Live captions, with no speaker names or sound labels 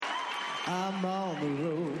I'm on the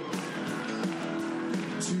road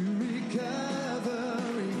to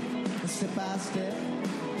recovery, step by step,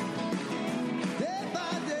 day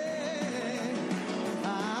by day.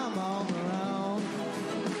 I'm on the road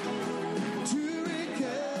to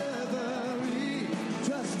recovery,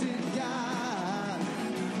 trusting God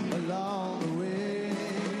along the way,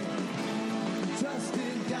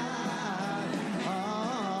 trusting God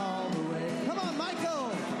all the way. Come on,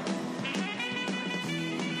 Michael.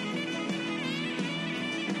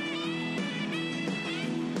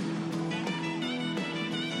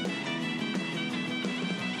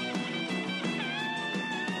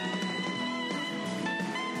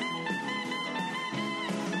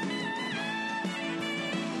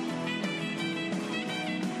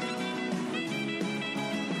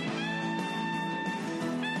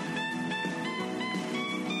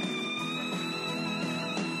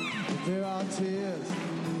 There are tears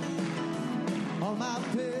on my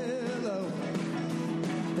pillow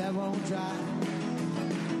that won't dry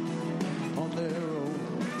on their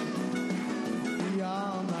own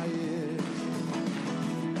beyond my ears.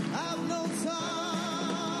 I've known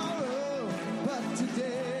sorrow, but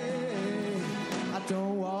today I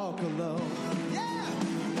don't walk alone. Yeah,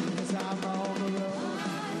 'cause I'm on the road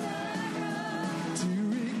to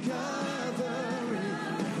recovery,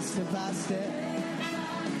 step by step.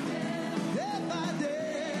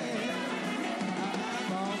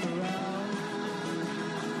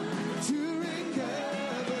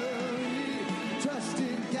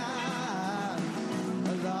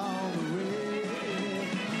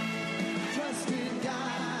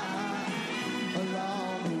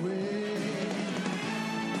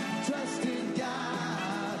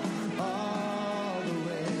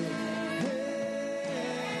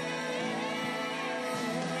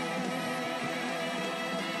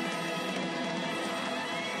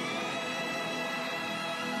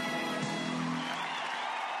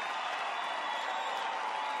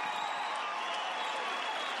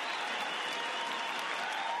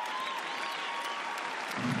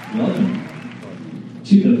 Welcome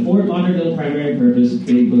to the Fort Lauderdale Primary Purpose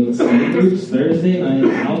Big Book Study Groups Thursday Night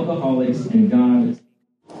Alcoholics and God.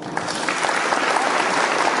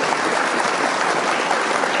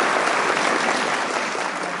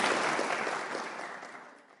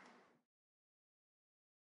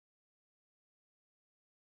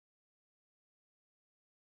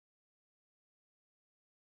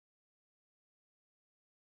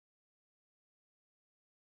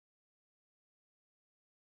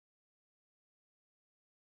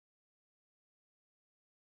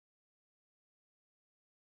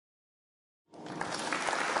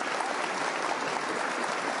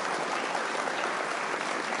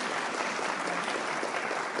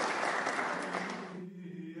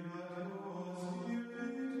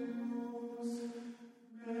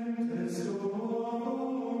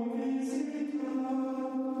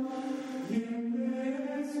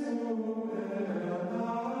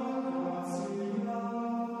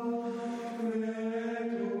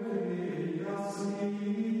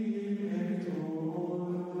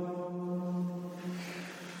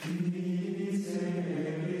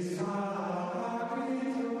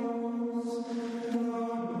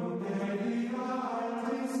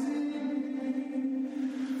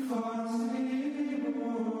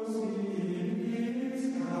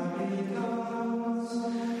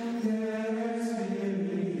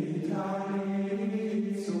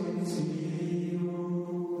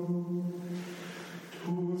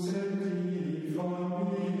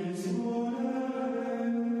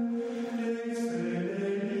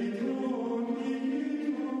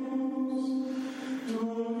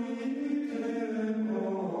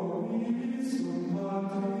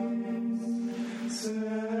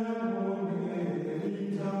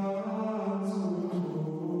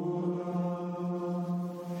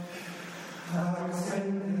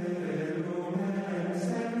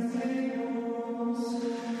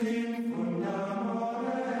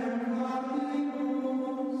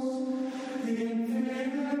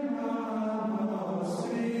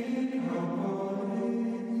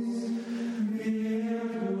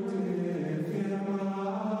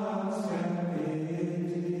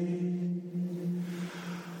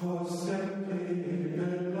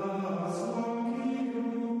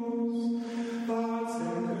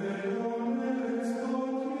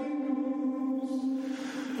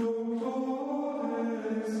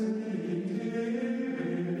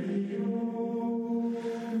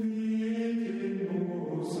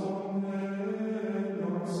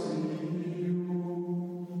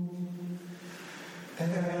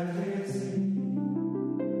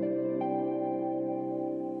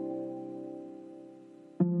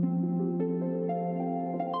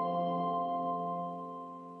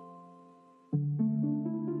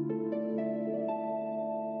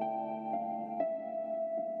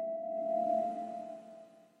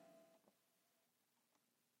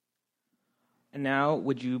 And now,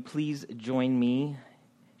 would you please join me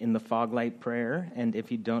in the fog light prayer? And if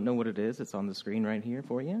you don't know what it is, it's on the screen right here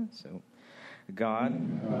for you. So, God,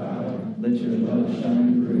 let your love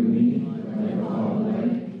shine through me like a fog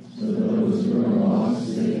light, so those who are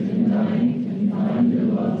lost, sick, and dying can find your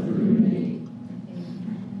love through me.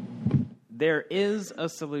 There is a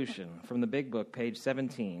solution from the Big Book, page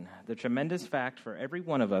 17. The tremendous fact for every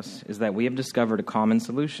one of us is that we have discovered a common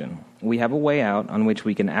solution. We have a way out on which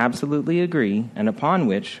we can absolutely agree and upon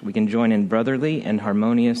which we can join in brotherly and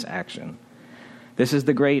harmonious action. This is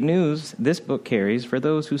the great news this book carries for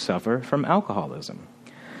those who suffer from alcoholism.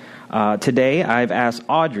 Today, I've asked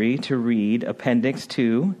Audrey to read Appendix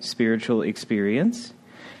 2, Spiritual Experience.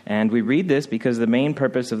 And we read this because the main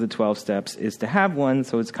purpose of the 12 steps is to have one,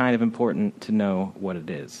 so it's kind of important to know what it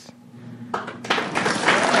is.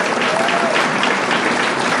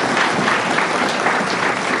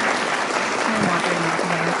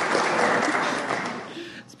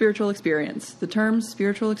 Spiritual experience. The terms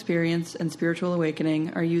spiritual experience and spiritual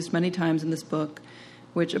awakening are used many times in this book,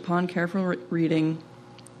 which, upon careful reading,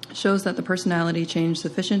 shows that the personality change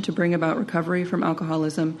sufficient to bring about recovery from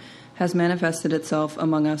alcoholism has manifested itself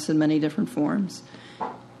among us in many different forms.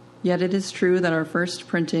 Yet it is true that our first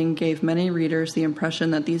printing gave many readers the impression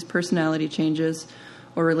that these personality changes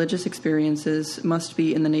or religious experiences must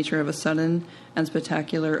be in the nature of a sudden and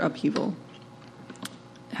spectacular upheaval.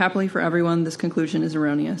 Happily for everyone, this conclusion is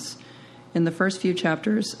erroneous. In the first few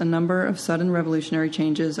chapters, a number of sudden revolutionary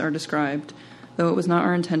changes are described. Though it was not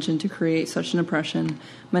our intention to create such an impression,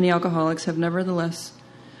 many alcoholics have nevertheless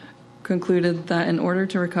concluded that in order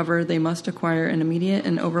to recover, they must acquire an immediate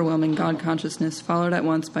and overwhelming God consciousness, followed at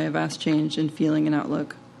once by a vast change in feeling and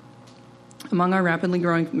outlook. Among our rapidly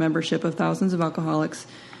growing membership of thousands of alcoholics,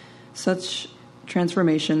 such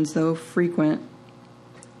transformations, though frequent,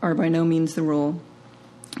 are by no means the rule.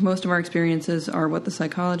 Most of our experiences are what the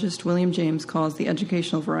psychologist William James calls the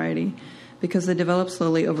educational variety, because they develop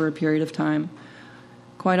slowly over a period of time.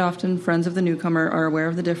 Quite often, friends of the newcomer are aware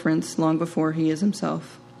of the difference long before he is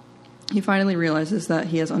himself. He finally realizes that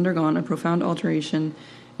he has undergone a profound alteration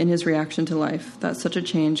in his reaction to life, that such a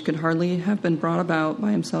change could hardly have been brought about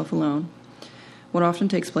by himself alone. What often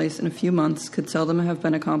takes place in a few months could seldom have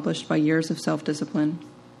been accomplished by years of self-discipline.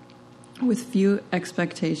 With few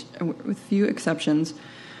exceptions,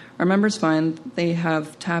 our members find they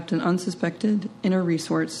have tapped an unsuspected inner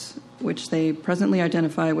resource which they presently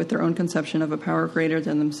identify with their own conception of a power greater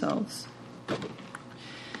than themselves.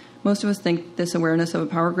 Most of us think this awareness of a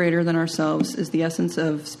power greater than ourselves is the essence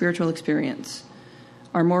of spiritual experience.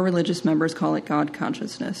 Our more religious members call it God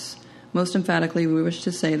consciousness. Most emphatically, we wish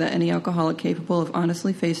to say that any alcoholic capable of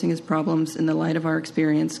honestly facing his problems in the light of our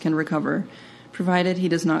experience can recover, provided he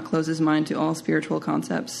does not close his mind to all spiritual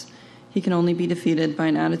concepts. He can only be defeated by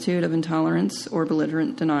an attitude of intolerance or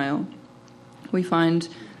belligerent denial. We find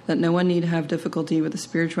that no one need have difficulty with the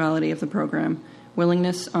spirituality of the program.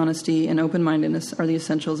 Willingness, honesty, and open-mindedness are the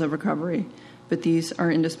essentials of recovery, but these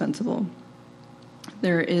are indispensable.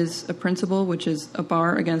 There is a principle which is a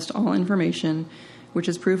bar against all information, which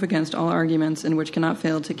is proof against all arguments, and which cannot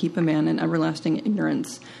fail to keep a man in everlasting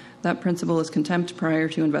ignorance. That principle is contempt prior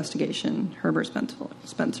to investigation. Herbert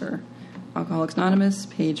Spencer. Alcoholics Anonymous,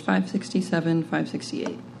 page 567,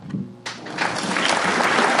 568.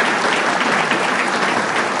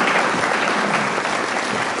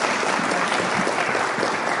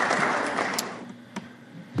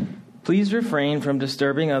 Please refrain from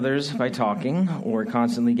disturbing others by talking or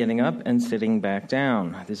constantly getting up and sitting back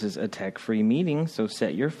down. This is a tech-free meeting, so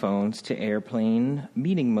set your phones to airplane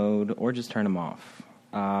meeting mode or just turn them off.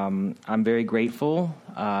 I'm very grateful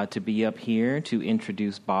to be up here to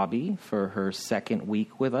introduce Bobbie for her second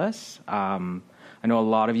week with us. I know a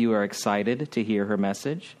lot of you are excited to hear her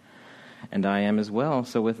message, and I am as well.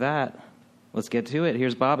 So with that, let's get to it.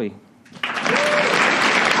 Here's Bobbie.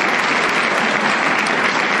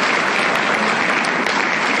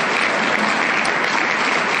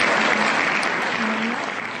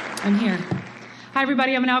 I'm here. Hi,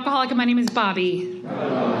 everybody. I'm an alcoholic, and my name is Bobbie. Hi,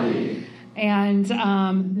 Bobbie. And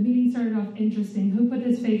the meeting started off interesting. Who put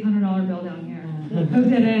this fake $100 bill down here? Who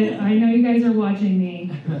did it? I know you guys are watching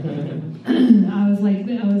me. I was like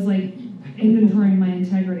inventorying my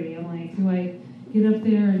integrity. I'm like, do I get up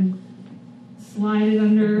there and slide it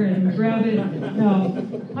under and grab it? No,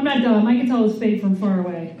 I'm not dumb. I can tell it's fake from far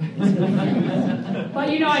away. But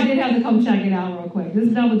I did have to come check it out real quick.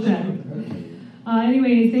 Just double check.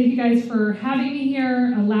 Anyways, thank you guys for having me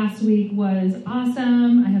here. Last week was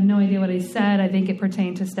awesome. I have no idea what I said. I think it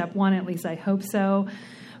pertained to step 1, at least I hope so.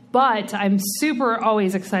 But I'm super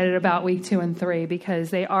always excited about week 2 and 3 because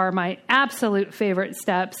they are my absolute favorite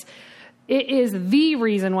steps It is the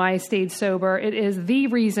reason why I stayed sober. It is the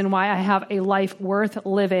reason why I have a life worth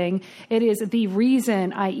living. It is the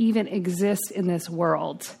reason I even exist in this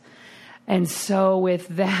world. And so with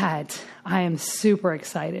that, I am super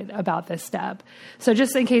excited about this step. So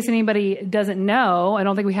just in case anybody doesn't know, I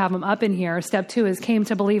don't think we have them up in here. Step 2 is came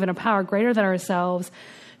to believe in a power greater than ourselves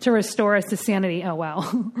to restore us to sanity. Oh, wow.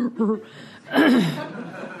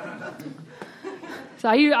 So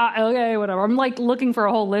okay, whatever. I'm like looking for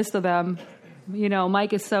a whole list of them. You know,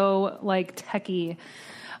 Mike is so like techie.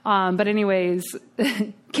 But anyways,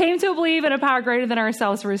 came to believe in a power greater than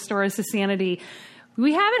ourselves to restore us to sanity.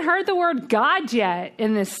 We haven't heard the word God yet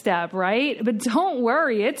in this step, right? But don't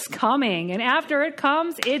worry, it's coming. And after it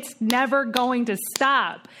comes, it's never going to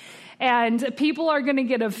stop. And people are going to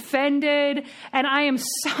get offended. And I am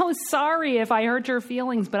so sorry if I hurt your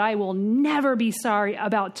feelings, but I will never be sorry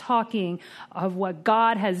about talking of what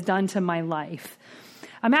God has done to my life.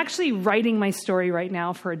 I'm actually writing my story right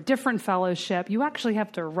now for a different fellowship. You actually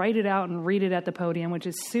have to write it out and read it at the podium, which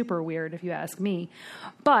is super weird if you ask me.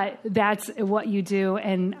 But that's what you do.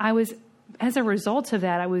 And as a result of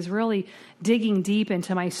that, I was really digging deep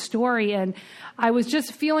into my story. And I was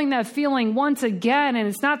just feeling that feeling once again. And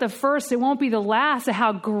it's not the first, it won't be the last, of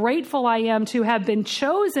how grateful I am to have been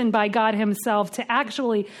chosen by God himself to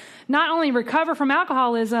actually not only recover from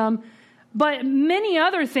alcoholism, but many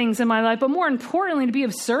other things in my life, but more importantly, to be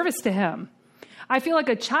of service to him. I feel like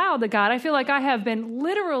a child of God. I feel like I have been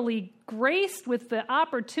literally graced with the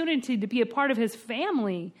opportunity to be a part of his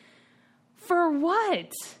family. For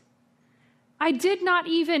what? I did not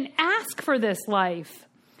even ask for this life.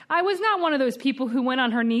 I was not one of those people who went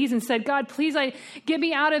on her knees and said, God, please get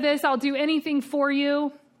me out of this. I'll do anything for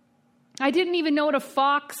you. I didn't even know what a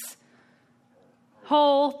foxhole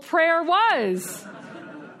prayer was.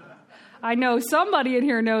 I know somebody in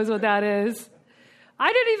here knows what that is.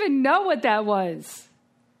 I didn't even know what that was.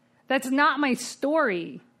 That's not my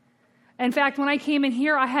story. In fact, when I came in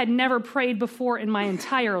here, I had never prayed before in my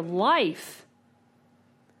entire life.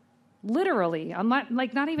 Literally. I'm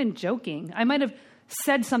not even joking. I might have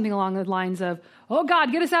said something along the lines of, oh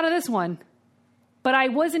God, get us out of this one. But I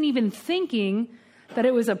wasn't even thinking that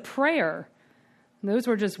it was a prayer. Those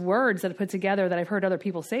were just words that I put together that I've heard other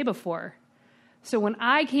people say before. So when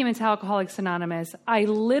I came into Alcoholics Anonymous, I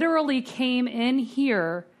literally came in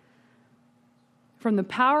here from the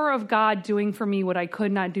power of God doing for me what I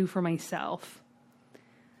could not do for myself.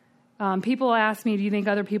 People ask me, do you think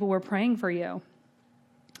other people were praying for you?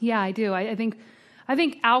 Yeah, I do. I think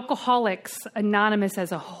Alcoholics Anonymous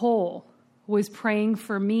as a whole was praying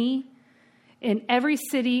for me in every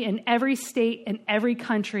city, in every state, in every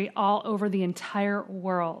country, all over the entire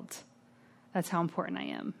world. That's how important I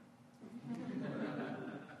am.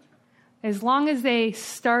 As long as they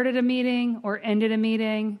started a meeting or ended a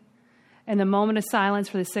meeting, and the moment of silence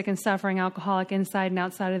for the sick and suffering alcoholic inside and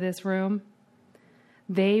outside of this room,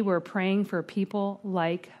 they were praying for people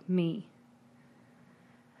like me.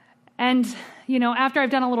 And, after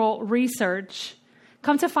I've done a little research,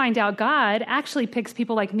 come to find out God actually picks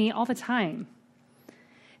people like me all the time.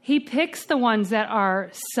 He picks the ones that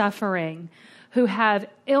are suffering, who have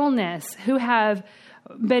illness, who have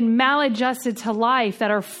been maladjusted to life,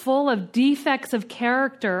 that are full of defects of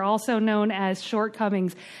character, also known as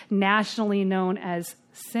shortcomings, nationally known as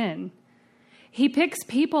sin. He picks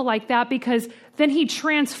people like that because then he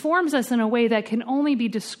transforms us in a way that can only be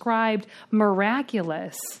described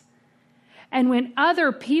miraculous. And when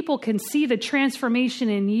other people can see the transformation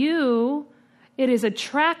in you, it is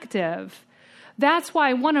attractive. That's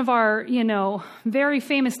why one of our, very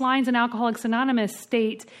famous lines in Alcoholics Anonymous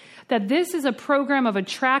state that this is a program of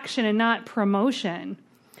attraction and not promotion.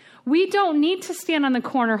 We don't need to stand on the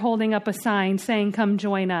corner holding up a sign saying, come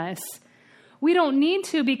join us. We don't need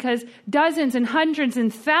to, because dozens and hundreds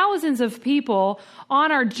and thousands of people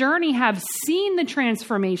on our journey have seen the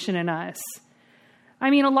transformation in us. I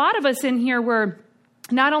mean, a lot of us in here were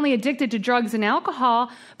not only addicted to drugs and alcohol,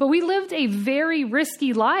 but we lived a very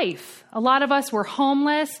risky life. A lot of us were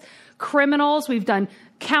homeless, criminals. We've done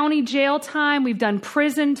county jail time. We've done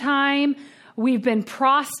prison time. We've been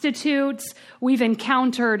prostitutes. We've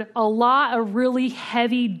encountered a lot of really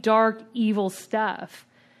heavy, dark, evil stuff.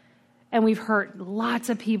 And we've hurt lots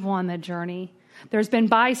of people on the journey. There's been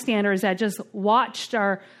bystanders that just watched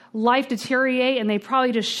our life deteriorate, and they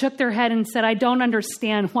probably just shook their head and said, I don't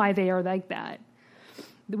understand why they are like that.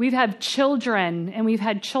 We've had children, and we've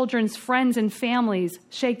had children's friends and families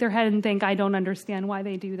shake their head and think, I don't understand why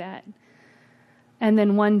they do that. And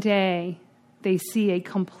then one day, they see a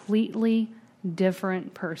completely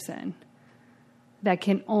different person that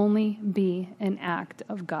can only be an act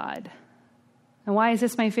of God. And why is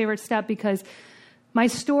this my favorite step? Because my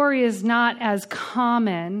story is not as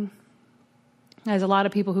common as a lot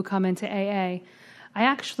of people who come into AA. I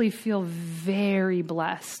actually feel very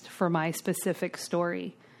blessed for my specific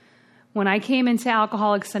story. When I came into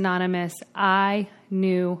Alcoholics Anonymous, I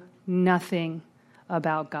knew nothing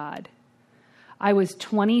about God. I was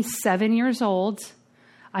 27 years old.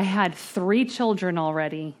 I had 3 children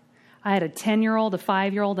already. I had a 10-year-old, a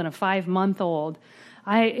 5-year-old, and a 5-month-old.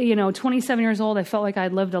 27 years old, I felt like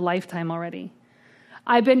I'd lived a lifetime already.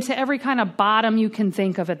 I've been to every kind of bottom you can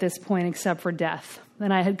think of at this point except for death,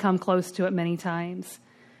 and I had come close to it many times.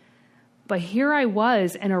 But here I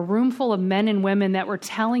was in a room full of men and women that were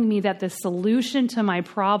telling me that the solution to my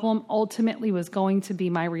problem ultimately was going to be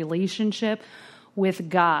my relationship with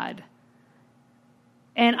God.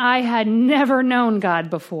 And I had never known God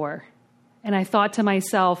before. And I thought to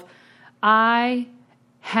myself, I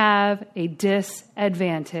have a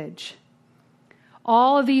disadvantage.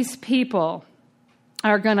 All of these people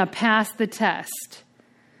are going to pass the test.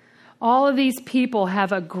 All of these people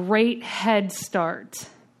have a great head start.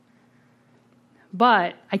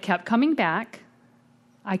 But I kept coming back.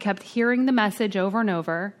 I kept hearing the message over and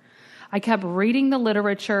over. I kept reading the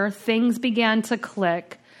literature. Things began to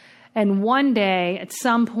click. And one day, at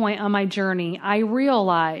some point on my journey, I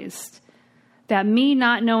realized that me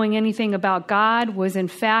not knowing anything about God was in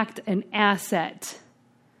fact an asset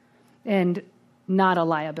and not a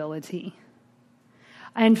liability.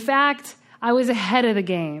 In fact, I was ahead of the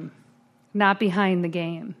game, not behind the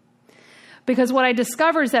game. Because what I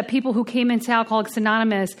discovered is that people who came into Alcoholics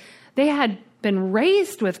Anonymous, they had been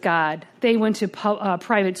raised with God. They went to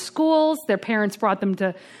private schools. Their parents brought them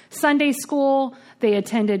to Sunday school. They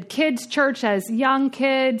attended kids' church as young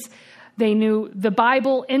kids. They knew the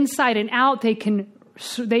Bible inside and out. They can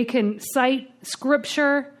cite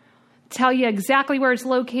scripture, tell you exactly where it's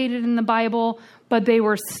located in the Bible, but they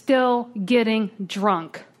were still getting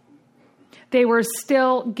drunk. They were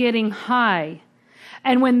still getting high.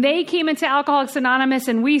 And when they came into Alcoholics Anonymous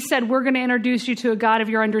and we said, we're going to introduce you to a God of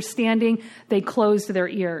your understanding, they closed their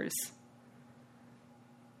ears.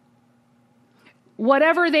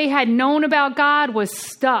 Whatever they had known about God was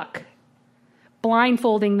stuck,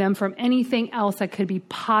 blindfolding them from anything else that could be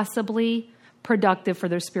possibly productive for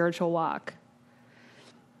their spiritual walk.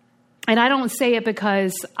 And I don't say it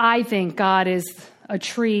because I think God is a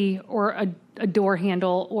tree or a door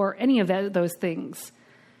handle or any of those things.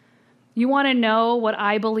 You want to know what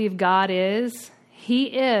I believe God is? He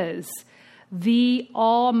is the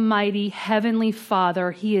Almighty Heavenly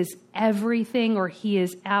Father. He is everything or He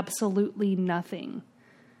is absolutely nothing.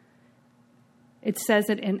 It says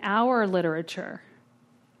it in our literature,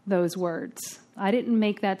 those words. I didn't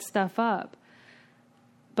make that stuff up.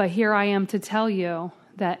 But here I am to tell you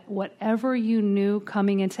that whatever you knew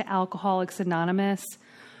coming into Alcoholics Anonymous,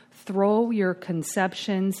 throw your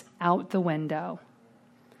conceptions out the window.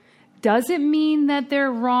 Doesn't mean that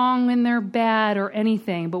they're wrong and they're bad or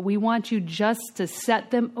anything, but we want you just to set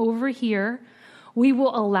them over here. We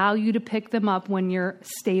will allow you to pick them up when you're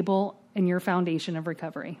stable in your foundation of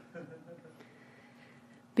recovery.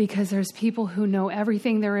 Because there's people who know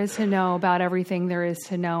everything there is to know about everything there is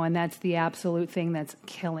to know, and that's the absolute thing that's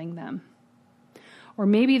killing them. Or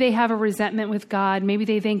maybe they have a resentment with God. Maybe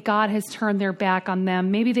they think God has turned their back on them.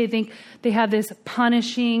 Maybe they think they have this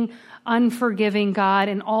punishing, unforgiving God,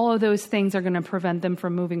 and all of those things are going to prevent them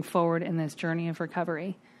from moving forward in this journey of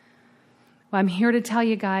recovery. Well, I'm here to tell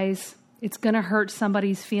you guys, it's going to hurt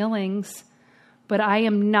somebody's feelings, but I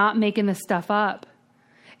am not making this stuff up.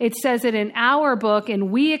 It says it in our book, in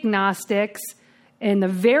We Agnostics, in the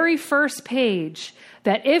very first page,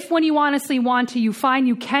 that if when you honestly want to, you find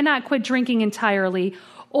you cannot quit drinking entirely,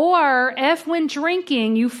 or if when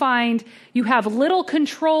drinking you find you have little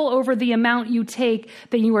control over the amount you take,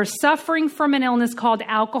 then you are suffering from an illness called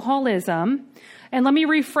alcoholism. And let me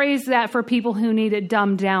rephrase that for people who need it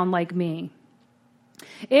dumbed down like me.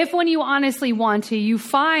 If when you honestly want to, you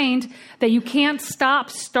find that you can't stop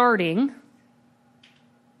starting,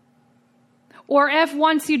 or if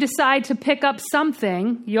once you decide to pick up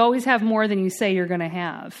something, you always have more than you say you're going to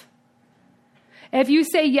have. If you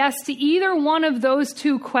say yes to either one of those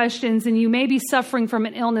two questions, and you may be suffering from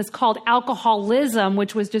an illness called alcoholism,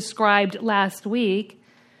 which was described last week.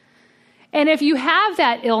 And if you have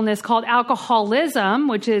that illness called alcoholism,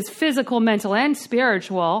 which is physical, mental, and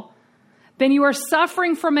spiritual, then you are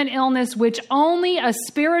suffering from an illness which only a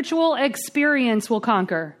spiritual experience will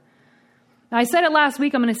conquer. Now, I said it last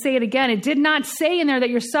week, I'm going to say it again. It did not say in there that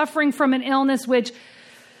you're suffering from an illness which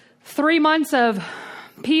 3 months of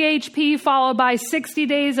PHP followed by 60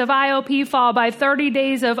 days of IOP followed by 30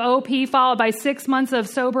 days of OP followed by 6 months of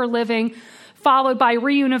sober living followed by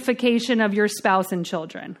reunification of your spouse and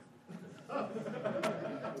children.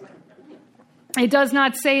 It does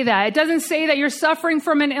not say that. It doesn't say that you're suffering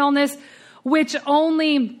from an illness which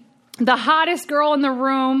only the hottest girl in the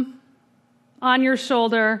room on your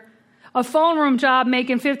shoulder, a phone room job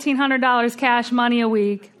making $1,500 cash money a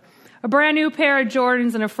week, a brand new pair of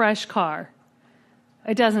Jordans, and a fresh car.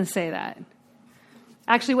 It doesn't say that.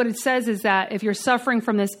 Actually, what it says is that if you're suffering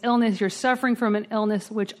from this illness, you're suffering from an illness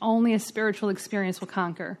which only a spiritual experience will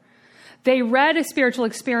conquer. They read a spiritual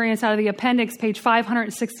experience out of the appendix, page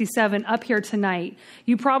 567, up here tonight.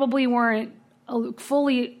 You probably weren't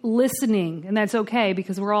fully listening, and that's okay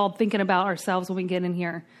because we're all thinking about ourselves when we get in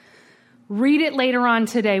here. Read it later on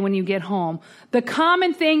today when you get home. The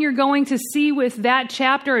common thing you're going to see with that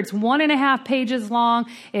chapter, it's 1.5 pages long,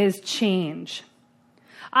 is change.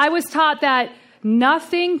 I was taught that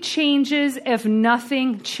nothing changes if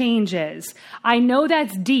nothing changes. I know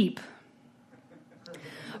that's deep.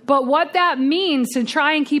 But what that means, to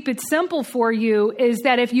try and keep it simple for you, is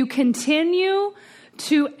that if you continue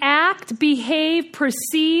to act, behave,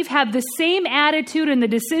 perceive, have the same attitude in the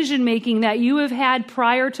decision-making that you have had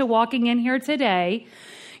prior to walking in here today,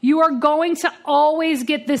 you are going to always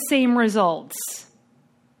get the same results.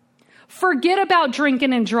 Forget about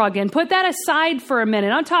drinking and drugging. Put that aside for a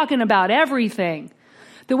minute. I'm talking about everything.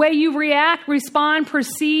 The way you react, respond,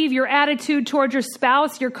 perceive, your attitude towards your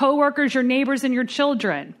spouse, your coworkers, your neighbors, and your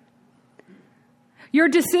children. Your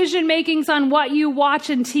decision makings on what you watch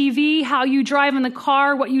on TV, how you drive in the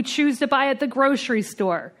car, what you choose to buy at the grocery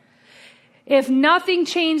store. If nothing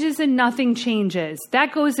changes and nothing changes,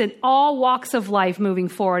 that goes in all walks of life moving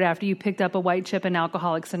forward after you picked up a white chip in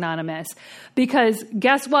Alcoholics Anonymous. Because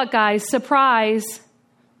guess what, guys? Surprise.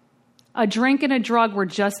 A drink and a drug were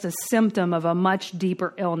just a symptom of a much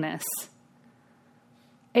deeper illness.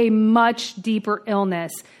 A much deeper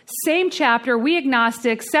illness. Same chapter, We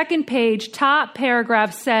Agnostics, second page, top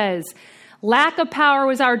paragraph says, lack of power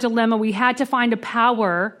was our dilemma. We had to find a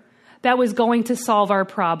power that was going to solve our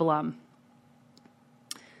problem.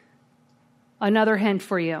 Another hint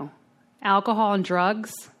for you. Alcohol and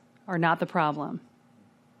drugs are not the problem.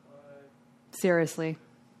 Seriously.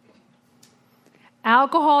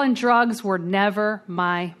 Alcohol and drugs were never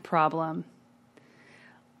my problem.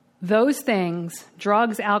 Those things,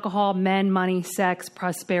 drugs, alcohol, men, money, sex,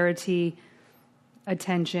 prosperity,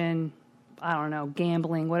 attention, I don't know,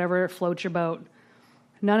 gambling, whatever floats your boat,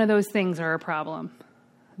 none of those things are a problem.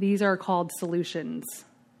 These are called solutions.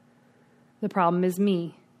 The problem is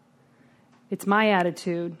me. It's my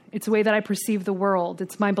attitude. It's the way that I perceive the world.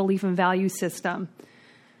 It's my belief and value system.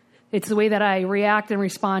 It's the way that I react and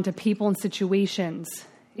respond to people and situations.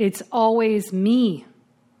 It's always me.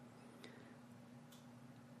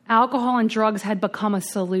 Alcohol and drugs had become a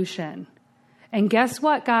solution. And guess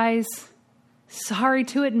what, guys? Sorry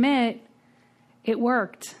to admit, it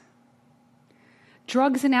worked.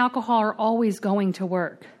 Drugs and alcohol are always going to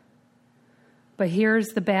work. But here's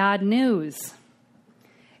the bad news.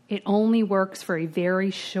 It only works for a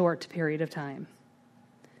very short period of time.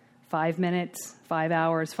 5 minutes, 5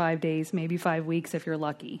 hours, 5 days, maybe 5 weeks if you're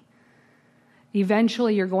lucky.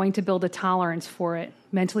 Eventually, you're going to build a tolerance for it,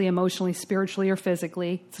 mentally, emotionally, spiritually, or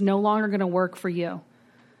physically. It's no longer going to work for you.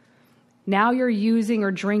 Now you're using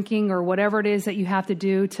or drinking or whatever it is that you have to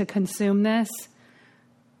do to consume this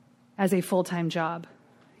as a full-time job.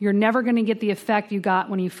 You're never going to get the effect you got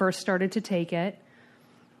when you first started to take it.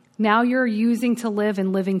 Now you're using to live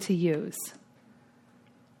and living to use.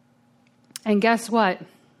 And guess what?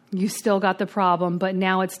 You still got the problem, but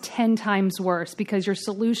now it's 10 times worse because your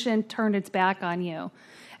solution turned its back on you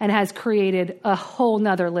and has created a whole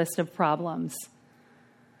nother list of problems.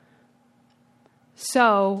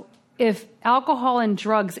 So if alcohol and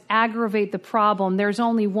drugs aggravate the problem, there's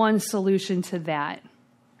only one solution to that.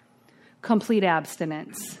 Complete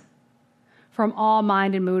abstinence from all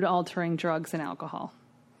mind and mood altering drugs and alcohol.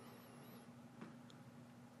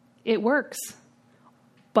 It works,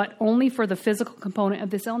 but only for the physical component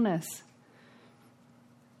of this illness.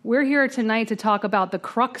 We're here tonight to talk about the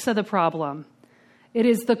crux of the problem. It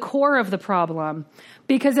is the core of the problem.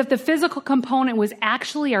 Because if the physical component was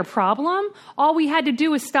actually our problem, all we had to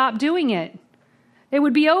do was stop doing it. It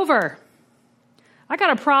would be over. I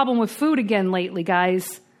got a problem with food again lately,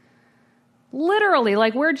 guys. Literally,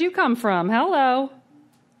 like, where'd you come from? Hello.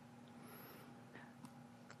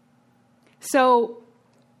 So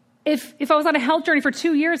if I was on a health journey for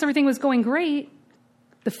 2 years, everything was going great,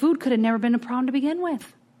 the food could have never been a problem to begin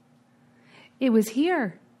with. It was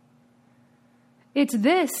here. It's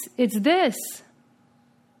this.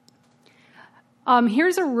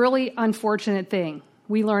 Here's a really unfortunate thing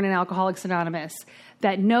we learn in Alcoholics Anonymous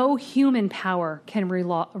that no human power can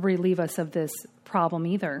relieve us of this problem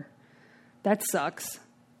either. That sucks.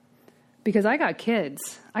 Because I got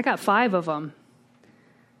kids. I got 5 of them.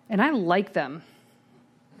 And I like them.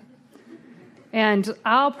 And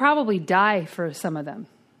I'll probably die for some of them.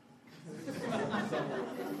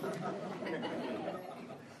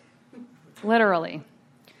 Literally.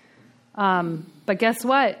 But guess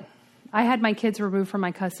what? I had my kids removed from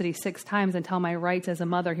my custody 6 times until my rights as a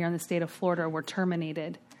mother here in the state of Florida were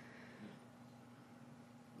terminated.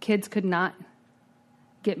 Kids could not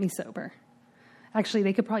get me sober. Actually,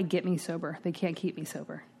 they could probably get me sober. They can't keep me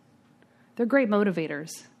sober. They're great motivators.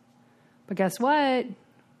 But guess what?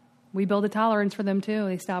 We build a tolerance for them too.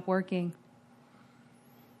 They stop working.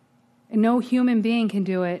 And no human being can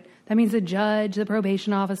do it. That means the judge, the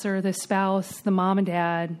probation officer, the spouse, the mom and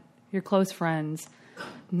dad, your close friends.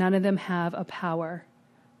 None of them have a power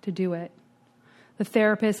to do it. The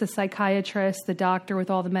therapist, the psychiatrist, the doctor with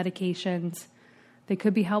all the medications, they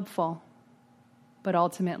could be helpful. But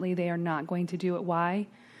ultimately, they are not going to do it. Why?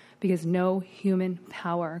 Because no human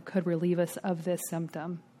power could relieve us of this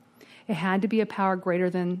symptom. It had to be a power greater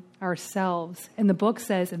than ourselves. And the book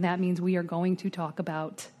says, and that means we are going to talk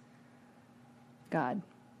about God.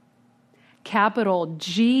 Capital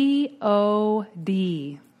G-O-D.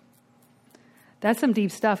 That's some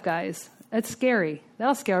deep stuff, guys. That's scary.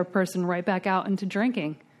 That'll scare a person right back out into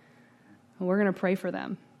drinking. And we're going to pray for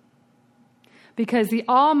them. Because the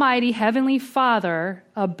Almighty Heavenly Father,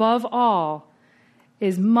 above all,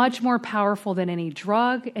 is much more powerful than any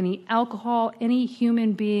drug, any alcohol, any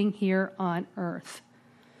human being here on earth.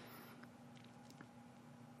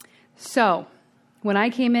 So, when I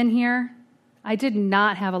came in here, I did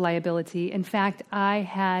not have a liability. In fact, I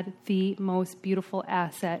had the most beautiful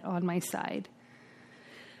asset on my side.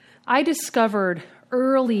 I discovered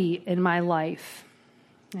early in my life,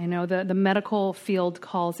 I know the medical field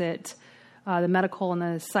calls it, the medical and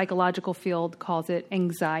the psychological field calls it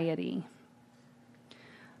anxiety.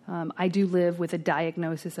 I do live with a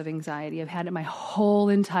diagnosis of anxiety. I've had it my whole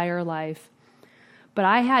entire life. But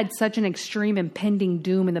I had such an extreme impending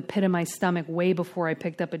doom in the pit of my stomach way before I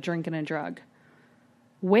picked up a drink and a drug.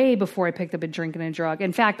 Way before I picked up a drink and a drug.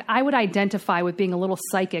 In fact, I would identify with being a little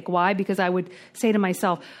psychic. Why? Because I would say to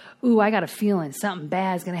myself, ooh, I got a feeling something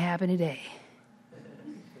bad's going to happen today.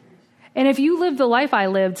 And if you lived the life I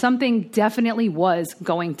lived, something definitely was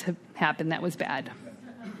going to happen that was bad.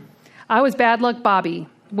 I was bad luck Bobbie.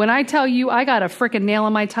 When I tell you I got a frickin' nail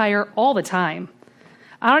in my tire all the time.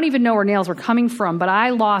 I don't even know where nails were coming from, but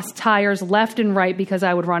I lost tires left and right because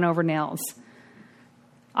I would run over nails.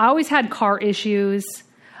 I always had car issues.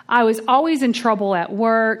 I was always in trouble at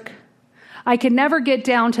work. I could never get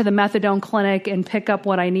down to the methadone clinic and pick up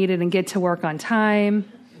what I needed and get to work on time.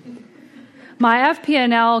 My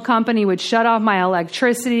FP&L company would shut off my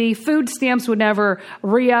electricity. Food stamps would never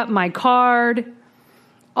re-up my card.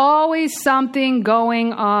 Always something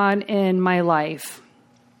going on in my life.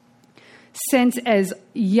 Since as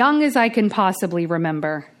young as I can possibly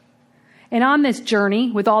remember. And on this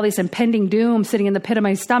journey, with all this impending doom sitting in the pit of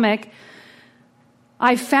my stomach,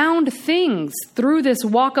 I found things through this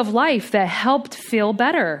walk of life that helped feel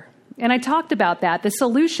better. And I talked about that. The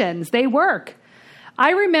solutions, they work.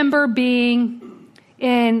 I remember being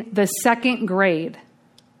in the 2nd grade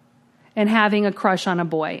and having a crush on a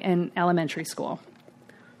boy in elementary school.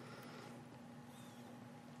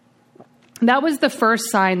 That was the first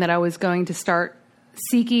sign that I was going to start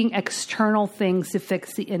seeking external things to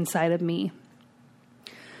fix the inside of me.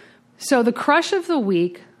 So the crush of the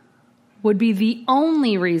week would be the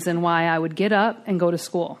only reason why I would get up and go to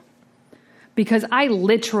school. Because I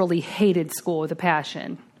literally hated school with a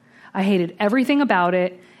passion. I hated everything about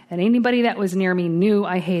it, and anybody that was near me knew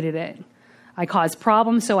I hated it. I caused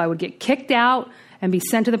problems, so I would get kicked out and be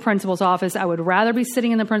sent to the principal's office. I would rather be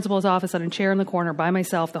sitting in the principal's office on a chair in the corner by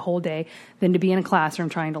myself the whole day than to be in a classroom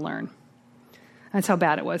trying to learn. That's how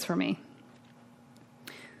bad it was for me.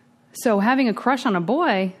 So having a crush on a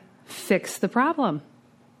boy fixed the problem.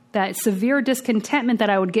 That severe discontentment that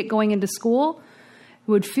I would get going into school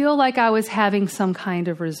would feel like I was having some kind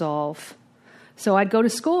of resolve. So I'd go to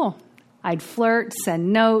school. I'd flirt,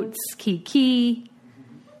 send notes, key.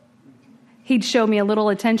 He'd show me a little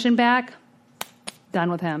attention back.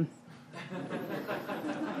 Done with him.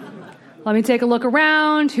 Let me take a look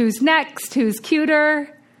around. Who's next? Who's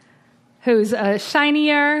cuter? Who's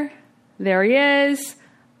shinier? There he is.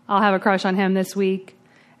 I'll have a crush on him this week.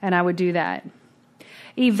 And I would do that.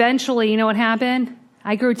 Eventually, you know what happened?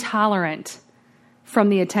 I grew tolerant from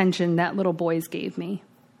the attention that little boys gave me.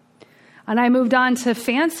 And I moved on to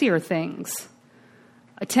fancier things.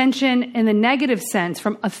 Attention in the negative sense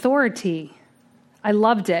from authority. I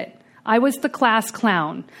loved it. I was the class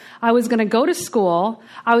clown. I was going to go to school.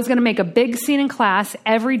 I was going to make a big scene in class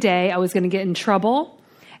every day. I was going to get in trouble.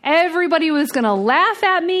 Everybody was going to laugh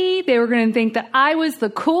at me. They were going to think that I was the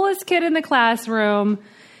coolest kid in the classroom.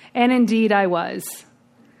 And indeed I was.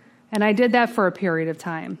 And I did that for a period of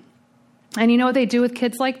time. And you know what they do with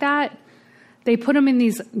kids like that? They put them in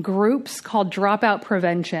these groups called dropout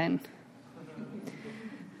prevention.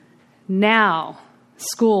 Now,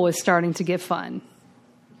 school was starting to get fun.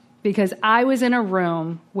 Because I was in a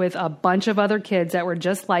room with a bunch of other kids that were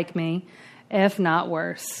just like me, if not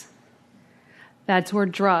worse. That's where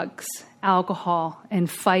drugs, alcohol, and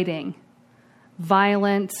fighting,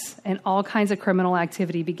 violence, and all kinds of criminal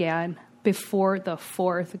activity began before the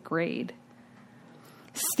 4th grade.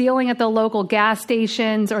 Stealing at the local gas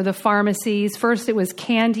stations or the pharmacies. First it was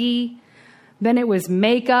candy, then it was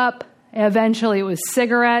makeup, eventually it was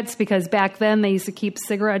cigarettes, because back then they used to keep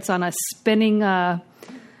cigarettes on a spinning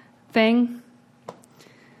thing.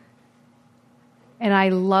 And I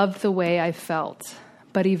loved the way I felt.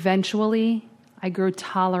 But eventually, I grew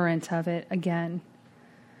tolerant of it again.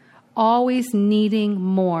 Always needing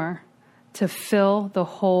more to fill the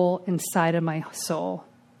hole inside of my soul.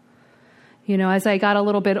 You know, as I got a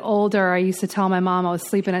little bit older, I used to tell my mom I was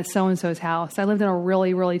sleeping at so-and-so's house. I lived in a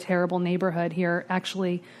really, really terrible neighborhood here,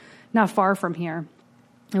 actually not far from here.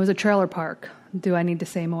 It was a trailer park. Do I need to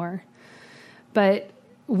say more? But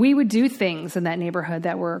we would do things in that neighborhood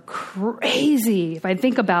that were crazy. If I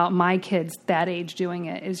think about my kids that age doing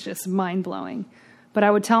it, it's just mind-blowing. But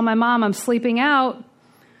I would tell my mom I'm sleeping out,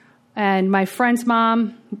 and my friend's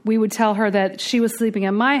mom, we would tell her that she was sleeping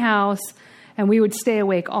at my house, and we would stay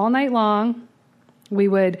awake all night long. We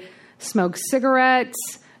would smoke cigarettes,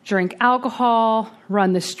 drink alcohol,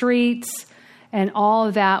 run the streets, and all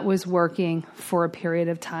of that was working for a period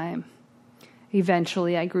of time.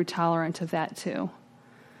 Eventually, I grew tolerant of that too.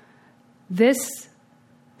 This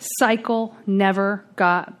cycle never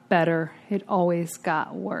got better. It always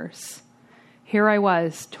got worse. Here I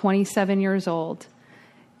was, 27 years old,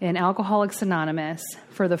 in Alcoholics Anonymous,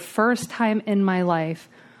 for the first time in my life,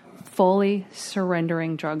 fully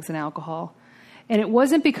surrendering drugs and alcohol. And it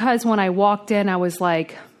wasn't because when I walked in, I was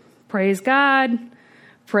like, praise God,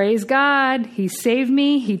 He saved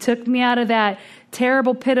me. He took me out of that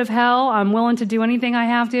terrible pit of hell. I'm willing to do anything I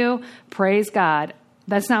have to. Praise God.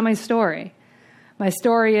 That's not my story. My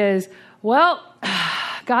story is, well,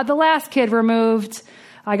 got the last kid removed.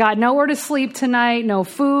 I got nowhere to sleep tonight, no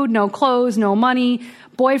food, no clothes, no money.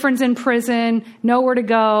 Boyfriend's in prison, nowhere to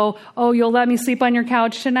go. Oh, you'll let me sleep on your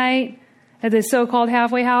couch tonight at this so-called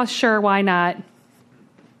halfway house? Sure, why not?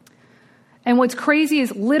 And what's crazy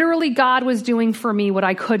is literally God was doing for me what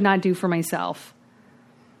I could not do for myself.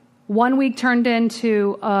 1 week turned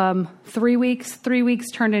into 3 weeks. 3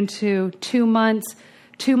 weeks turned into 2 months.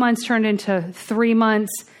 2 months turned into 3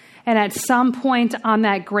 months. And at some point on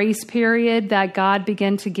that grace period that God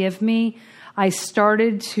began to give me, I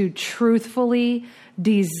started to truthfully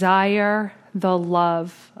desire the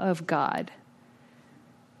love of God.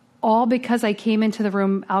 All because I came into the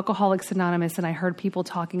room, Alcoholics Anonymous, and I heard people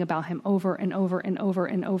talking about him over and over and over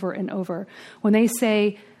and over and over. When they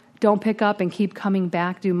say, don't pick up and keep coming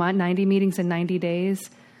back, do 90 meetings in 90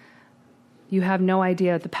 days, you have no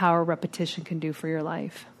idea the power repetition can do for your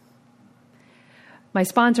life. My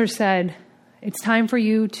sponsor said, it's time for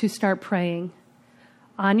you to start praying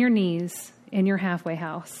on your knees in your halfway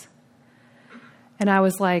house. And I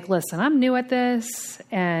was like, listen, I'm new at this,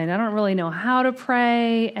 and I don't really know how to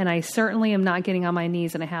pray, and I certainly am not getting on my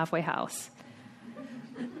knees in a halfway house.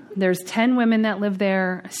 There's 10 women that live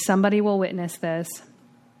there. Somebody will witness this.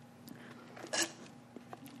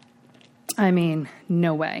 I mean,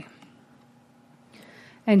 no way.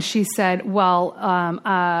 And she said, well,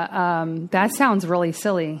 that sounds really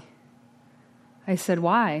silly. I said,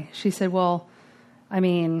 why? She said, well, I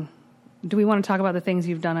mean, do we want to talk about the things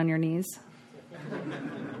you've done on your knees?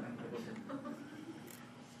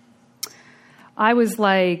 I was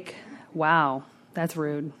like, wow, that's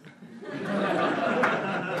rude.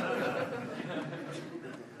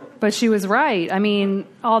 But she was right. I mean,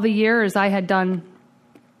 all the years I had done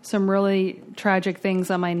some really tragic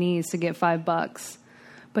things on my knees to get $5.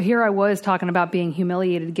 But here I was talking about being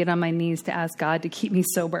humiliated to get on my knees to ask God to keep me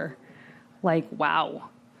sober. Like, wow.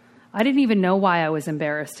 I didn't even know why I was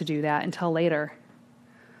embarrassed to do that until later.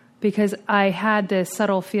 Because I had this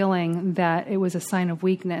subtle feeling that it was a sign of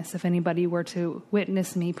weakness if anybody were to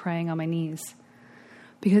witness me praying on my knees.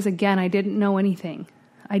 Because again, I didn't know anything.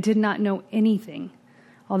 I did not know anything,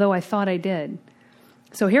 although I thought I did.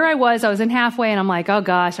 So here I was in halfway, and I'm like, oh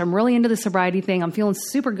gosh, I'm really into the sobriety thing. I'm feeling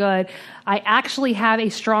super good. I actually have a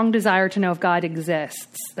strong desire to know if God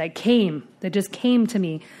exists. That just came to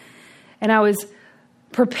me. And I was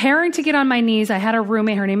preparing to get on my knees. I had a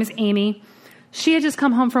roommate, her name is Amy. She had just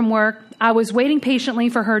come home from work. I was waiting patiently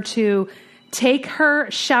for her to take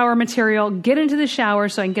her shower material, get into the shower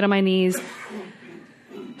so I can get on my knees.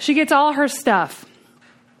 She gets all her stuff.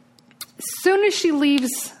 As soon as she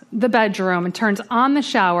leaves the bedroom and turns on the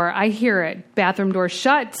shower, I hear it. Bathroom door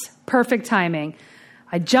shut. Perfect timing.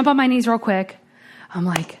 I jump on my knees real quick. I'm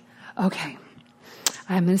like, okay,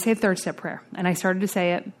 I'm going to say the third step prayer. And I started to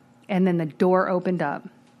say it. And then the door opened up.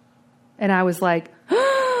 And I was like,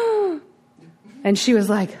 and she was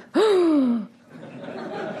like,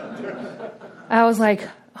 I was like,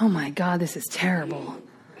 oh my God, this is terrible.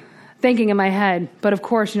 Thinking in my head, but of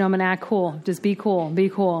course, I'm going to act cool. Just be cool.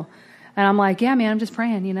 And I'm like, yeah, man, I'm just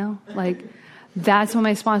praying, Like, that's what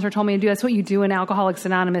my sponsor told me to do. That's what you do in Alcoholics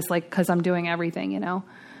Anonymous, like, because I'm doing everything,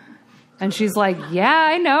 And she's like, yeah,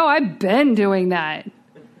 I know. I've been doing that.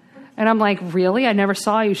 And I'm like, really? I never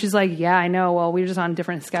saw you. She's like, yeah, I know. Well, we were just on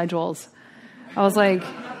different schedules. I was like,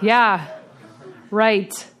 yeah,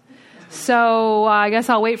 right. So I guess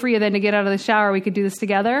I'll wait for you then to get out of the shower. We could do this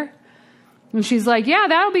together. And she's like, yeah,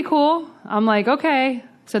 that'll be cool. I'm like, okay.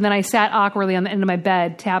 So then I sat awkwardly on the end of my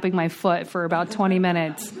bed, tapping my foot for about 20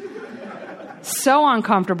 minutes. So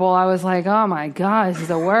uncomfortable. I was like, oh my God, this is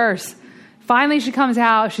the worst. Finally, she comes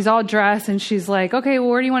out. She's all dressed, and she's like, okay, well,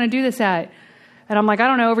 where do you want to do this at? And I'm like, I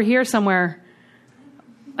don't know, over here somewhere,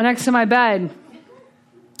 next to my bed.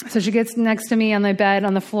 So she gets next to me on my bed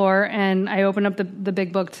on the floor, and I open up the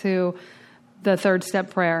big book to the third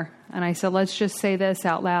step prayer. And I said, let's just say this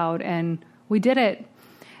out loud. And we did it.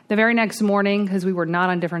 The very next morning, because we were not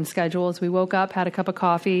on different schedules, we woke up, had a cup of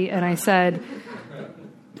coffee, and I said,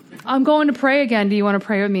 I'm going to pray again. Do you want to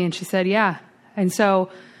pray with me? And she said, yeah. And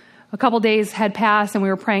so a couple days had passed, and we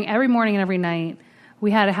were praying every morning and every night.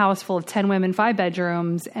 We had a house full of 10 women, 5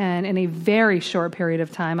 bedrooms, and in a very short period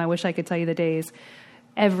of time, I wish I could tell you the days,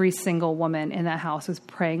 every single woman in that house was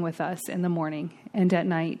praying with us in the morning and at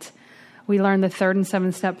night. We learned the third and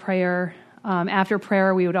seventh step prayer. After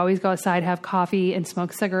prayer, we would always go outside, have coffee, and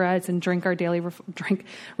smoke cigarettes, and read our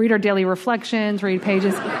daily reflections, read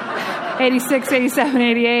pages 86, 87,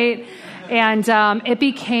 88, and it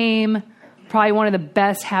became probably one of the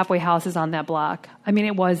best halfway houses on that block. I mean,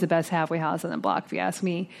 it was the best halfway house on that block, if you ask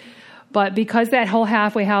me. But because that whole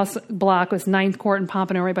halfway house block was 9th Court and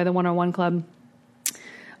Pompano, right by the 101 Club,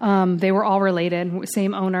 they were all related,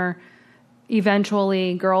 same owner.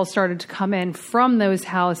 Eventually, girls started to come in from those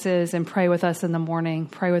houses and pray with us in the morning,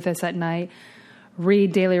 pray with us at night,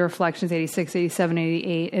 read daily reflections 86, 87,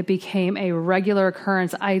 88. It became a regular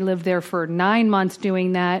occurrence. I lived there for 9 months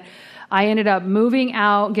doing that. I ended up moving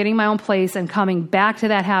out, getting my own place, and coming back to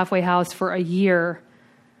that halfway house for a year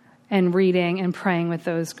and reading and praying with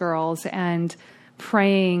those girls. And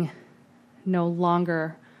praying no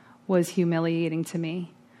longer was humiliating to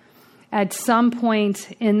me. At some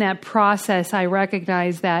point in that process, I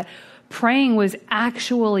recognized that praying was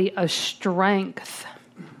actually a strength,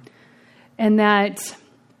 and that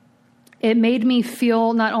it made me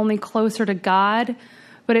feel not only closer to God,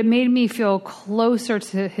 but it made me feel closer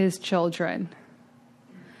to his children.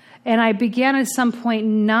 And I began at some point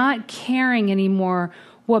not caring anymore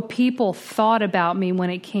what people thought about me when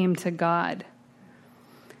it came to God.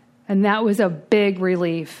 And that was a big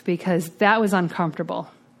relief, because that was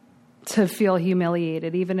uncomfortable to feel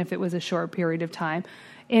humiliated, even if it was a short period of time,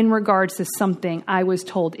 in regards to something I was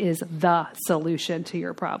told is the solution to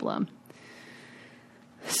your problem.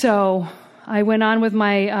 So I went on with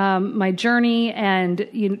my my journey,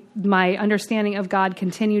 and my understanding of God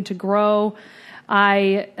continued to grow.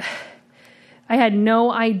 I had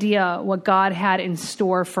no idea what God had in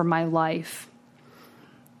store for my life.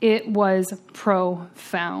 It was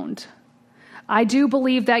profound. I do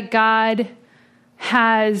believe that God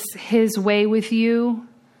has his way with you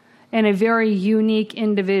in a very unique,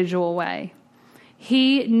 individual way.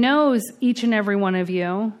 He knows each and every one of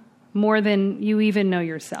you more than you even know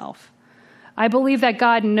yourself. I believe that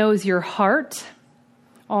God knows your heart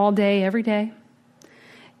all day, every day.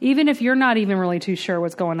 Even if you're not even really too sure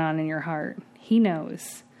what's going on in your heart, he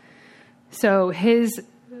knows. So his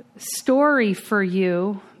story for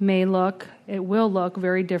you will look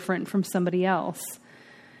very different from somebody else.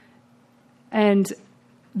 And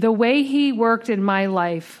the way he worked in my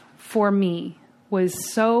life for me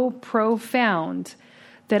was so profound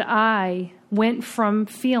that I went from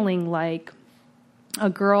feeling like a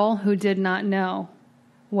girl who did not know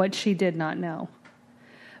what she did not know.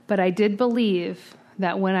 But I did believe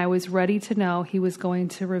that when I was ready to know, he was going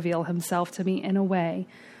to reveal himself to me in a way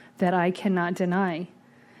that I cannot deny.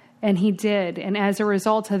 And he did. And as a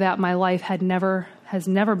result of that, my life has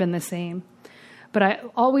never been the same. But I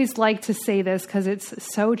always like to say this because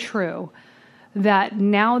it's so true, that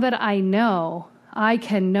now that I know, I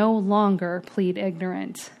can no longer plead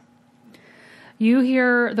ignorant. You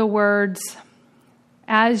hear the words,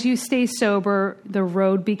 as you stay sober, the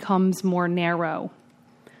road becomes more narrow.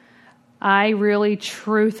 I really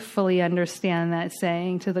truthfully understand that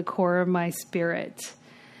saying to the core of my spirit.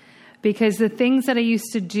 Because the things that I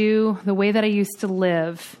used to do, the way that I used to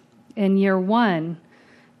live in year 1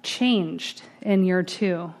 changed in year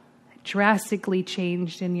 2. It drastically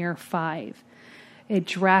changed in year 5. It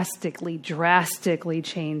drastically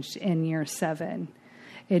changed in year 7.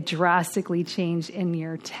 It drastically changed in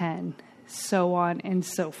year 10, so on and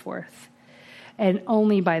so forth. And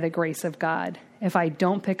only by the grace of God. If I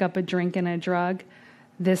don't pick up a drink and a drug,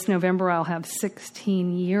 this November I'll have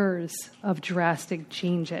 16 years of drastic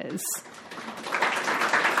changes.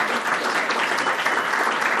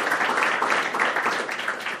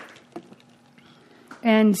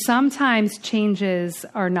 And sometimes changes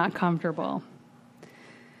are not comfortable.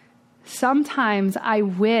 Sometimes I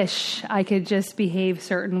wish I could just behave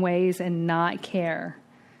certain ways and not care.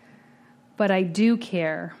 But I do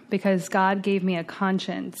care because God gave me a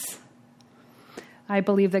conscience. I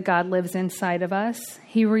believe that God lives inside of us.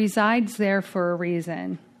 He resides there for a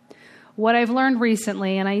reason. What I've learned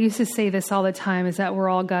recently, and I used to say this all the time, is that we're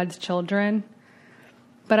all God's children.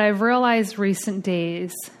 But I've realized recent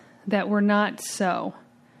days that we're not so.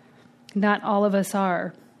 Not all of us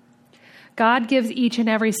are. God gives each and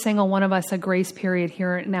every single one of us a grace period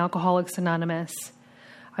here in Alcoholics Anonymous.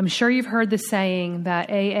 I'm sure you've heard the saying that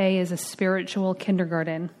AA is a spiritual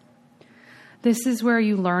kindergarten. This is where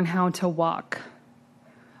you learn how to walk.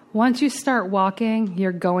 Once you start walking,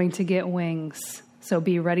 you're going to get wings, so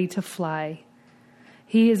be ready to fly.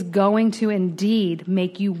 He is going to indeed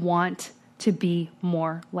make you want to be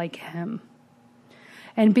more like him.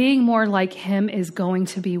 And being more like him is going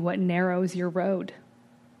to be what narrows your road.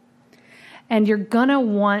 And you're going to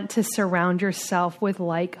want to surround yourself with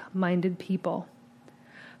like-minded people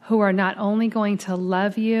who are not only going to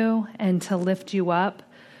love you and to lift you up,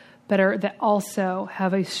 but that also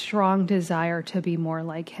have a strong desire to be more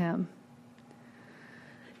like him.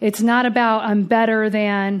 It's not about I'm better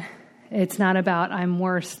than, it's not about I'm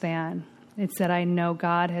worse than. It's that I know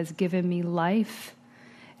God has given me life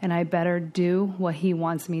and I better do what he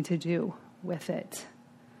wants me to do with it.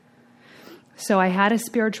 So I had a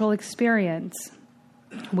spiritual experience.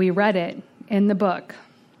 We read it in the book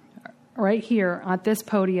right here at this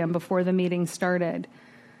podium before the meeting started.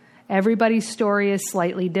 Everybody's story is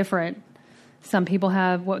slightly different. Some people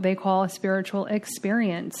have what they call a spiritual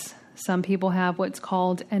experience. Some people have what's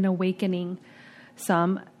called an awakening.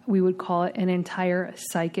 Some, we would call it an entire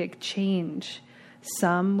psychic change.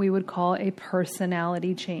 Some, we would call it a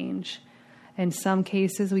personality change. In some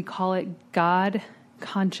cases, we call it God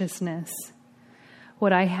consciousness.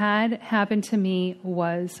 What I had happen to me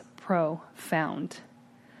was profound.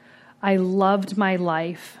 I loved my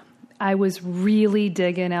life. I was really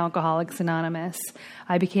digging Alcoholics Anonymous.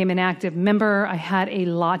 I became an active member. I had a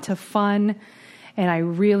lot of fun. And I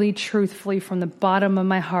really, truthfully, from the bottom of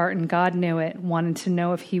my heart, and God knew it, wanted to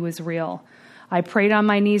know if he was real. I prayed on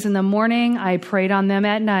my knees in the morning. I prayed on them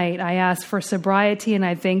at night. I asked for sobriety, and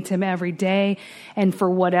I thanked him every day. And for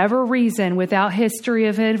whatever reason, without history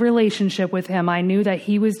of a relationship with him, I knew that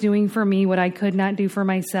he was doing for me what I could not do for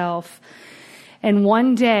myself. And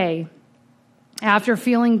one day, after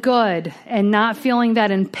feeling good and not feeling that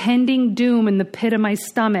impending doom in the pit of my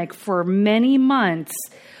stomach for many months,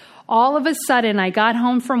 all of a sudden, I got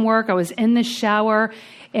home from work. I was in the shower,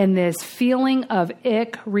 and this feeling of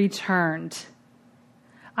ick returned.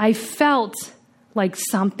 I felt like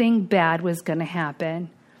something bad was going to happen.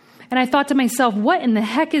 And I thought to myself, what in the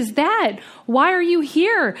heck is that? Why are you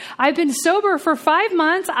here? I've been sober for 5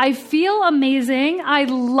 months. I feel amazing. I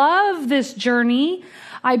love this journey.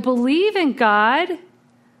 I believe in God.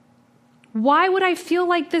 Why would I feel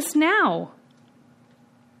like this now?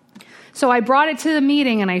 So I brought it to the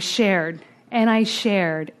meeting and I shared and I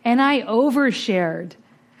shared and I overshared.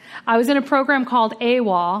 I was in a program called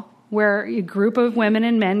AWOL, where a group of women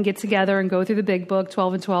and men get together and go through the big book,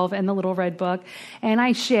 12 and 12, and the little red book. And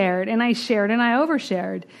I shared and I shared and I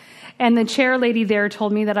overshared. And the chair lady there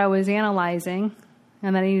told me that I was analyzing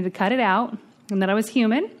and that I needed to cut it out and that I was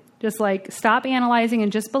human. Just like stop analyzing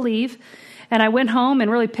and just believe. And I went home and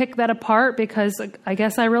really picked that apart because I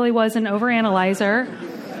guess I really was an overanalyzer.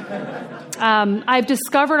 I've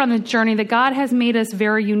discovered on the journey that God has made us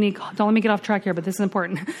very unique. Don't let me get off track here, but this is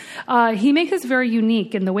important. He makes us very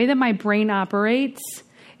unique, and the way that my brain operates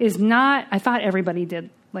is not, I thought everybody did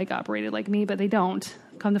operated like me, but they don't.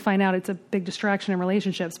 Come to find out, it's a big distraction in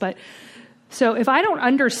relationships. But so if I don't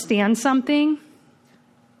understand something,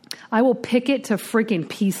 I will pick it to freaking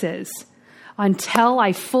pieces until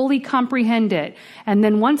I fully comprehend it. And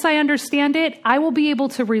then once I understand it, I will be able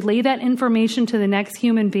to relay that information to the next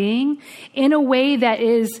human being in a way that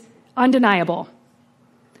is undeniable.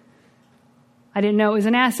 I didn't know it was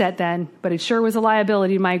an asset then, but it sure was a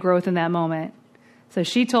liability to my growth in that moment. So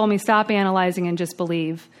she told me, stop analyzing and just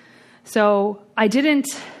believe. So I didn't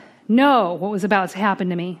know what was about to happen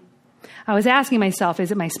to me. I was asking myself, is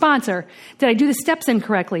it my sponsor? Did I do the steps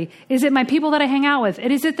incorrectly? Is it my people that I hang out with?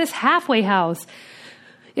 And is it this halfway house?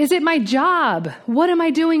 Is it my job? What am I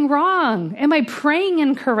doing wrong? Am I praying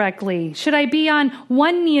incorrectly? Should I be on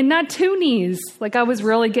one knee and not two knees? I was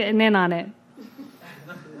really getting in on it.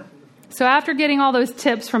 So after getting all those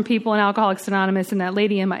tips from people in Alcoholics Anonymous and that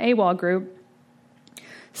lady in my AWOL group,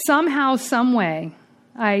 somehow, some way,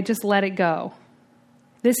 I just let it go.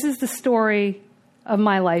 This is the story of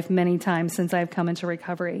my life many times since I've come into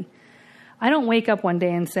recovery. I don't wake up one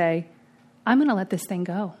day and say, I'm going to let this thing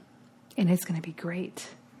go, and it's going to be great.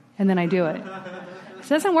 And then I do it. It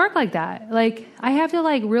doesn't work like that. I have to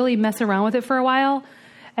really mess around with it for a while.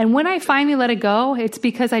 And when I finally let it go, it's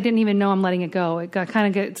because I didn't even know I'm letting it go. It kind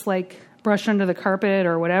of gets brushed under the carpet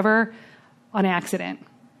or whatever on accident.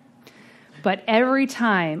 But every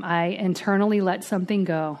time I internally let something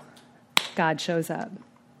go, God shows up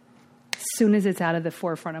as soon as it's out of the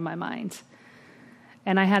forefront of my mind.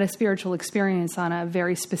 And I had a spiritual experience on a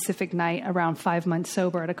very specific night around 5 months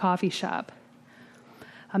sober at a coffee shop.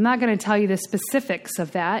 I'm not going to tell you the specifics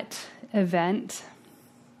of that event.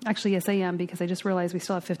 Actually, yes, I am, because I just realized we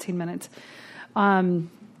still have 15 minutes. I'm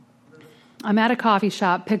at a coffee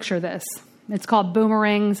shop. Picture this. It's called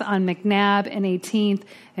Boomerangs on McNabb and 18th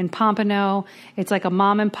in Pompano. It's like a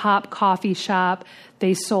mom and pop coffee shop.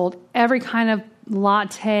 They sold every kind of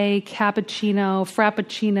latte, cappuccino,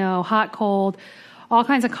 frappuccino, hot, cold, all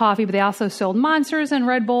kinds of coffee, but they also sold Monsters and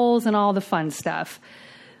Red Bulls and all the fun stuff.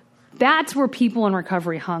 That's where people in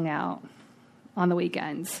recovery hung out on the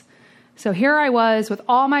weekends. So here I was with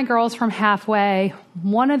all my girls from Halfway.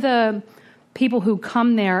 One of the people who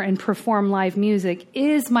come there and perform live music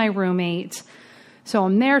is my roommate. So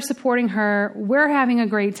I'm there supporting her. We're having a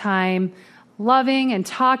great time, loving and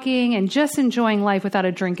talking and just enjoying life without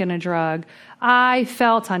a drink and a drug. I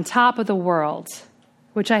felt on top of the world,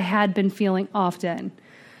 which I had been feeling often.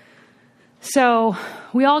 So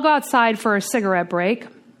we all go outside for a cigarette break,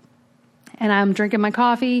 and I'm drinking my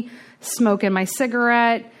coffee, smoking my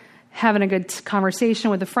cigarette, having a good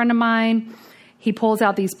conversation with a friend of mine. He pulls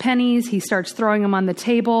out these pennies. He starts throwing them on the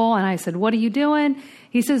table. And I said, what are you doing?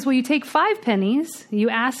 He says, well, you take 5 pennies, you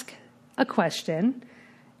ask a question,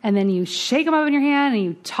 and then you shake them up in your hand and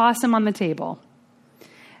you toss them on the table.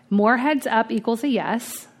 More heads up equals a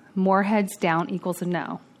yes. More heads down equals a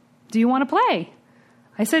no. Do you want to play?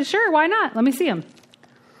 I said, sure, why not? Let me see them.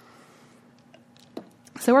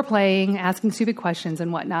 So we're playing, asking stupid questions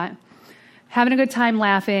and whatnot, having a good time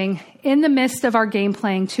laughing. In the midst of our game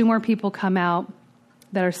playing, 2 more people come out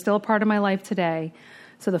that are still a part of my life today.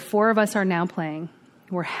 So the 4 of us are now playing.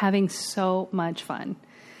 We're having so much fun.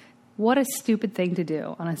 What a stupid thing to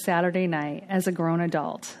do on a Saturday night as a grown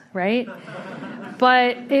adult, right?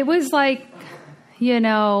 But it was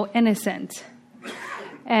innocent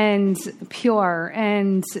and pure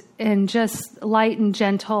and just light and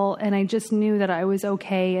gentle. And I just knew that I was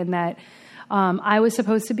okay and that I was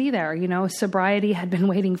supposed to be there. Sobriety had been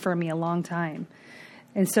waiting for me a long time.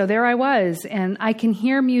 And so there I was, and I can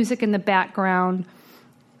hear music in the background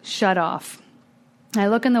shut off. I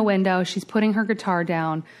look in the window. She's putting her guitar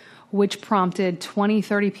down, which prompted 20,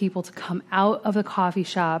 30 people to come out of the coffee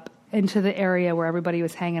shop into the area where everybody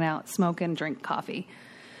was hanging out, smoking, drink coffee.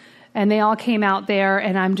 And they all came out there,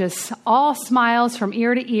 and I'm just all smiles from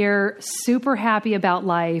ear to ear, super happy about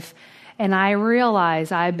life. And I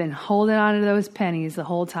realized I've been holding on to those pennies the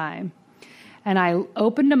whole time. And I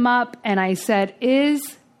opened them up, and I said,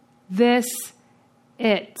 is this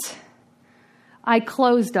it? I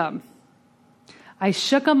closed them. I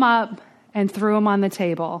shook them up and threw them on the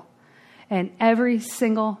table. And every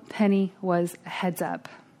single penny was a heads up.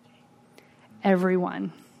 Every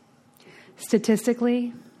one.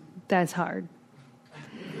 Statistically, that's hard.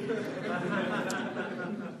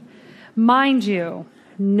 Mind you,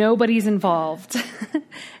 nobody's involved.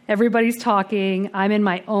 Everybody's talking. I'm in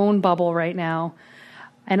my own bubble right now.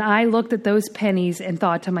 And I looked at those pennies and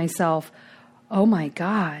thought to myself, oh my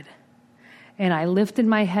God, And I lifted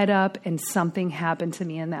my head up, and something happened to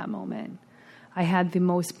me in that moment. I had the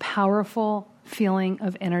most powerful feeling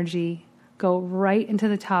of energy go right into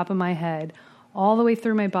the top of my head, all the way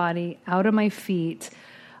through my body, out of my feet.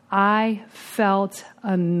 I felt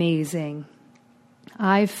amazing.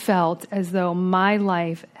 I felt as though my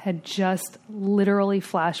life had just literally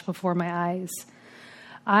flashed before my eyes.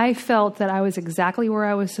 I felt that I was exactly where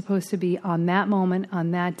I was supposed to be on that moment,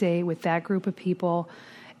 on that day, with that group of people.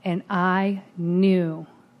 And I knew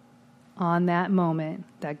on that moment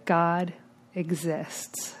that God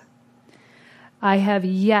exists. I have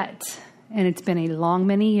yet, and it's been a long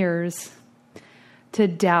many years, to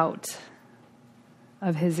doubt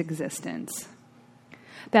of his existence.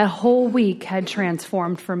 That whole week had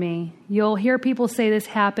transformed for me. You'll hear people say this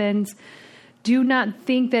happens. Do not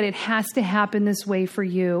think that it has to happen this way for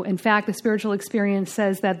you. In fact, the spiritual experience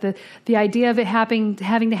says that the idea of it having to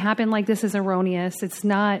happen like this is erroneous. It's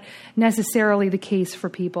not necessarily the case for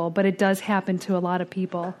people, but it does happen to a lot of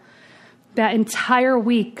people. That entire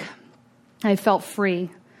week, I felt free.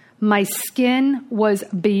 My skin was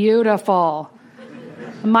beautiful.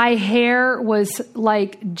 My hair was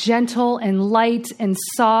like gentle and light and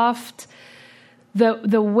soft.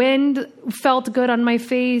 The wind felt good on my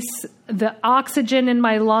face. The oxygen in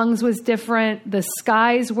my lungs was different. The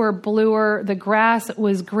skies were bluer. The grass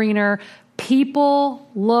was greener. People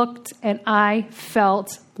looked and I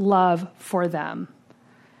felt love for them.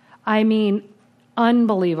 I mean,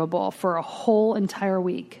 unbelievable for a whole entire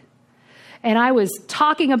week. And I was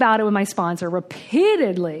talking about it with my sponsor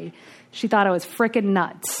repeatedly. She thought I was freaking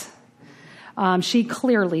nuts. She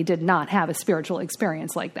clearly did not have a spiritual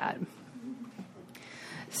experience like that.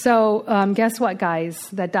 So guess what, guys?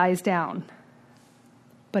 That dies down.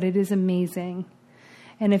 But it is amazing.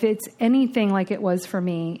 And if it's anything like it was for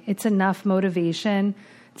me, it's enough motivation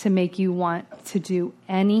to make you want to do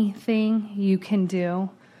anything you can do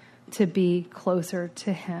to be closer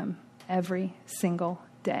to him every single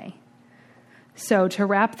day. So to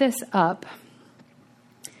wrap this up,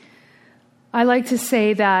 I like to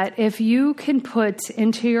say that if you can put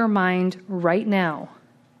into your mind right now,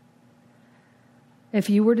 if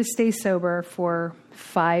you were to stay sober for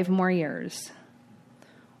 5 more years,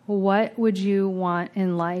 what would you want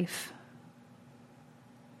in life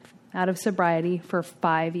out of sobriety for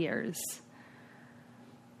 5 years?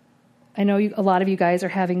 I know a lot of you guys are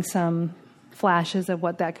having some flashes of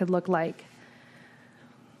what that could look like.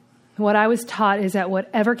 What I was taught is that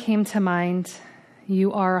whatever came to mind,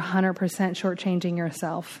 you are 100% shortchanging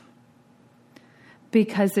yourself.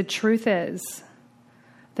 Because the truth is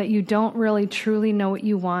that you don't really truly know what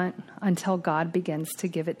you want until God begins to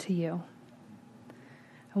give it to you.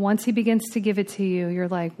 And once he begins to give it to you, you're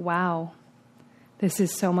like, wow, this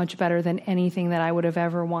is so much better than anything that I would have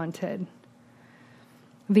ever wanted.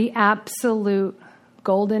 The absolute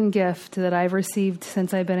golden gift that I've received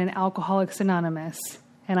since I've been in Alcoholics Anonymous,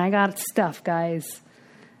 and I got stuff, guys.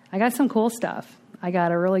 I got some cool stuff. I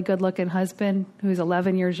got a really good-looking husband who's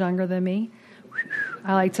 11 years younger than me.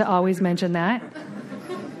 I like to always mention that.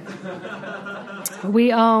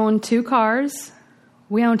 We own 2 cars.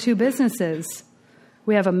 We own 2 businesses.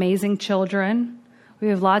 We have amazing children. We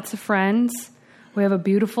have lots of friends. We have a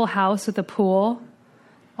beautiful house with a pool.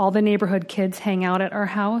 All the neighborhood kids hang out at our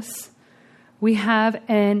house. We have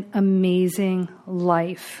an amazing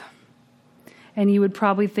life. And you would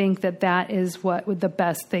probably think that that is what the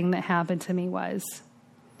best thing that happened to me was.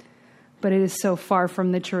 But it is so far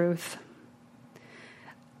from the truth.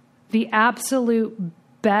 The absolute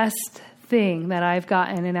best thing that I've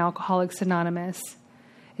gotten in Alcoholics Anonymous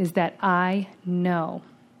is that I know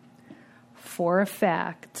for a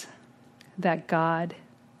fact that God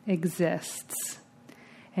exists.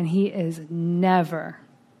 And he is never,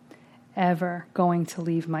 ever going to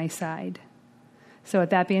leave my side. So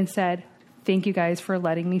with that being said, thank you guys for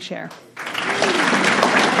letting me share.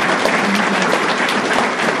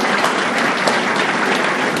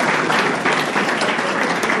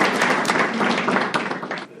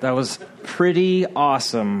 That was pretty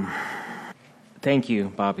awesome. Thank you,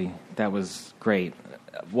 Bobbie. That was great.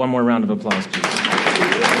 One more round of applause, please.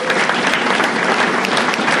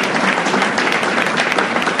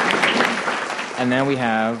 And now we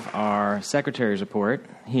have our secretary's report.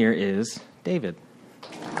 Here is David.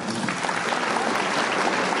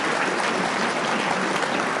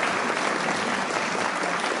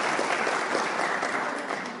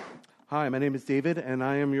 Hi, my name is David, and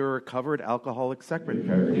I am your covered alcoholic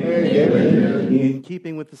secretary. In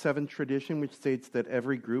keeping with the 7th tradition, which states that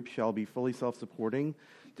every group shall be fully self-supporting,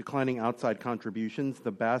 declining outside contributions,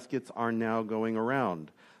 the baskets are now going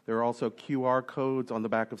around. There are also QR codes on the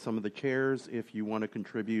back of some of the chairs if you want to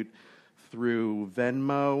contribute through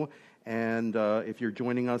Venmo. And if you're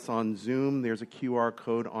joining us on Zoom, there's a QR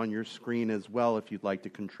code on your screen as well if you'd like to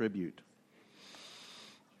contribute.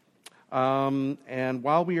 And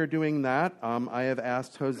while we are doing that, I have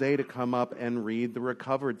asked Jose to come up and read the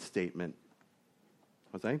recovered statement.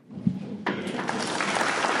 Jose?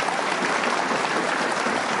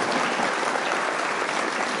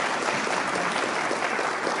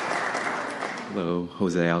 Hello,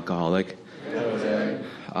 Jose Alcoholic. Hello, Jose.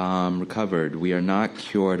 Recovered. We are not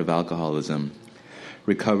cured of alcoholism.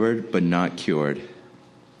 Recovered, but not cured.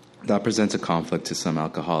 That presents a conflict to some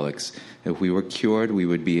alcoholics. If we were cured, we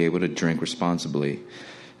would be able to drink responsibly.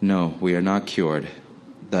 No, we are not cured.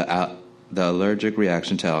 The allergic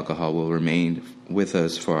reaction to alcohol will remain with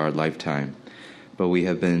us for our lifetime. But we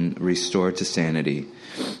have been restored to sanity.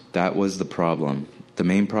 That was the problem. The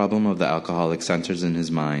main problem of the alcoholic centers in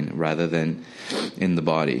his mind rather than in the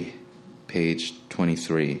body. Page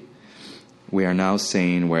 23. We are now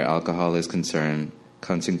sane where alcohol is concerned.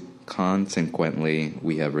 Consequently,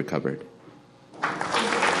 we have recovered.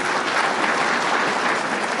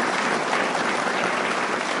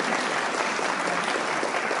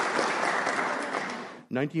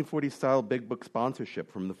 1940 style big book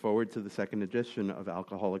sponsorship from the forward to the second edition of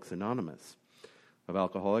Alcoholics Anonymous. Of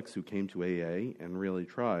alcoholics who came to AA and really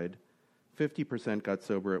tried, 50% got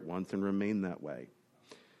sober at once and remained that way.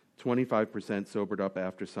 25% sobered up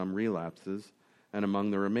after some relapses, and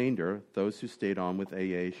among the remainder, those who stayed on with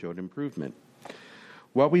AA showed improvement.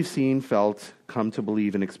 What we've seen, felt, come to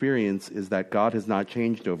believe, and experience is that God has not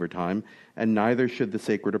changed over time, and neither should the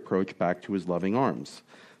sacred approach back to his loving arms.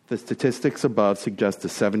 The statistics above suggest a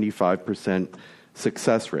 75%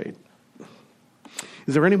 success rate.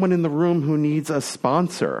 Is there anyone in the room who needs a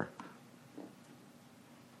sponsor?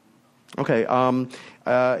 Okay,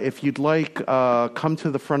 if you'd like, come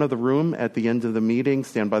to the front of the room at the end of the meeting,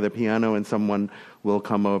 stand by the piano, and someone will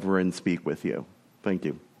come over and speak with you. Thank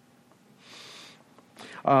you.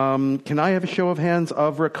 Can I have a show of hands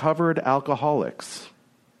of recovered alcoholics?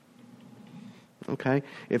 Okay.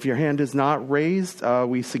 If your hand is not raised,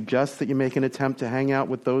 we suggest that you make an attempt to hang out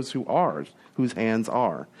with those whose hands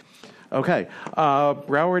are. Okay.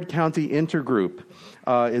 Broward County Intergroup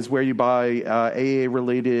is where you buy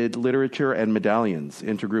AA-related literature and medallions.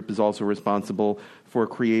 Intergroup is also responsible for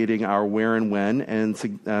creating our Where and When and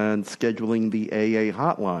scheduling the AA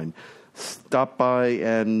hotline. Stop by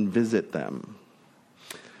and visit them.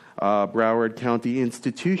 Broward County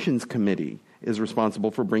Institutions Committee is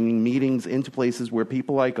responsible for bringing meetings into places where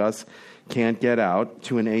people like us can't get out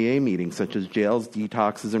to an AA meeting, such as jails,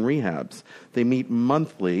 detoxes, and rehabs. They meet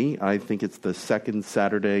monthly. I think it's the second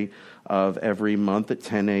Saturday of every month at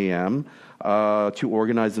 10 a.m. To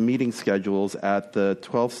organize the meeting schedules at the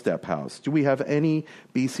 12-Step House. Do we have any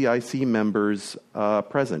BCIC members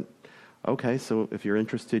present? Okay, so if you're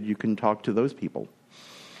interested, you can talk to those people.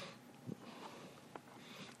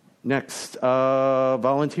 Next,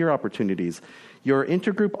 volunteer opportunities. Your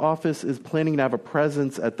intergroup office is planning to have a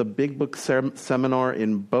presence at the Big Book Seminar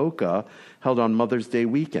in Boca, held on Mother's Day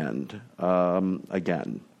weekend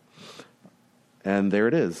again. And there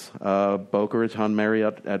it is, Boca Raton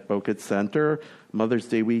Marriott at Boca Center, Mother's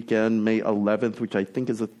Day weekend, May 11th, which I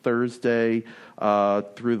think is a Thursday,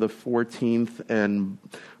 through the 14th. And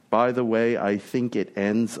by the way, I think it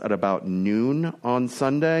ends at about noon on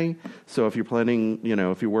Sunday. So if you're planning,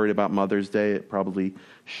 if you're worried about Mother's Day, it probably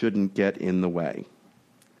shouldn't get in the way.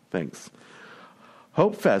 Thanks.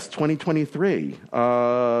 Hope Fest 2023.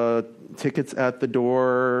 Tickets at the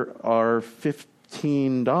door are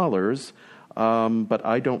 $15, but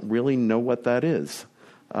I don't really know what that is.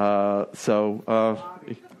 Bobbie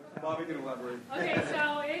can elaborate. Okay,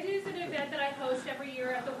 so it is an event that I host every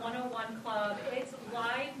year at the 101 Club. It's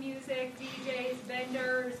live music, DJs,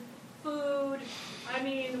 vendors, food. I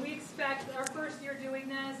mean, we expect our first year doing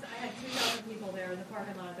this, I had 2,000 people there in the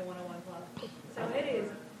parking lot at the 101 Club. So it is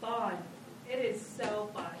fun. It is so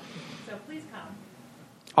fun. So please come.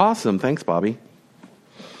 Awesome. Thanks, Bobbie.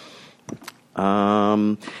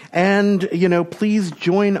 And, please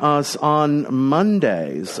join us on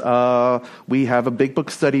Mondays. We have a Big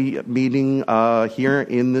Book Study meeting here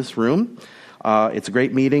in this room. It's a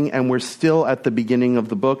great meeting, and we're still at the beginning of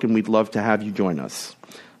the book, and we'd love to have you join us.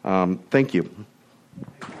 Thank you.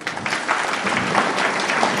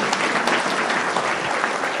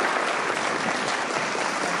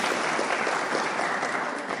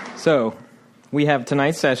 So, we have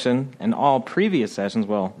tonight's session and all previous sessions,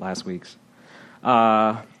 last week's,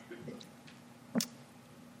 online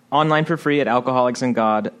for free at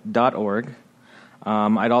alcoholicsandgod.org.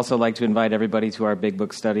 I'd also like to invite everybody to our Big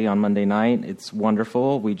Book study on Monday night. It's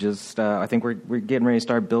wonderful. We just, I think we're getting ready to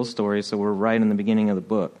start Bill's story, so we're right in the beginning of the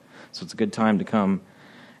book. So it's a good time to come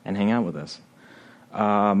and hang out with us.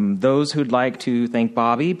 Those who'd like to thank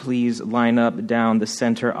Bobbie, please line up down the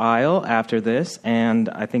center aisle after this, and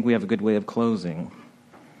I think we have a good way of closing.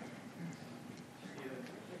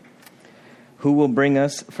 Who will bring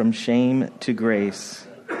us from shame to grace?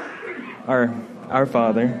 Our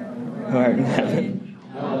Father, who art in heaven,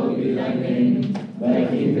 hallowed be thy name. Thy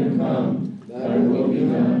kingdom come, thy will be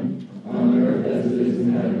done, on earth as it is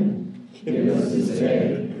in heaven. Give us this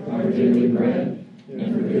day our daily bread,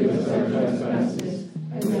 and forgive us our trespasses,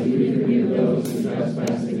 as we forgive those who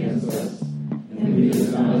trespass against us. And lead us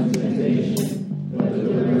not into temptation, but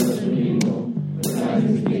deliver us from evil. For thine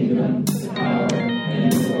is the kingdom, the power,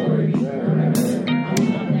 and the glory forever.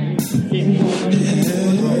 Amen.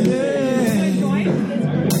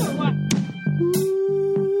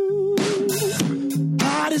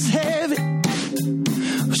 Heart is heavy,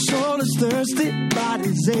 soul is thirsty,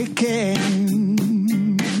 body's aching.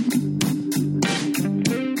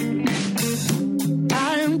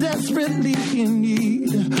 I am desperately in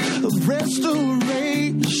need of restoration.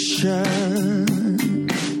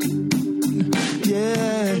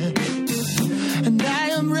 Yeah, and I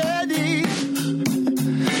am ready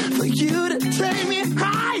for you to take me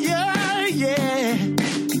higher. Yeah.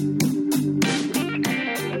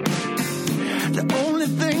 The only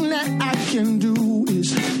thing that I can do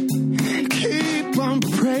is keep on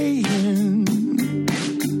praying.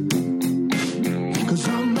 'Cause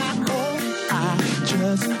on my own, I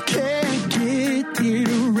just can't get it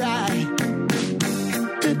right.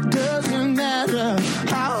 It doesn't matter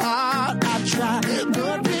how hard I try,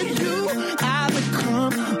 but with you, I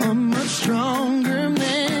become a much stronger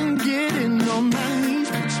man. Getting on my knees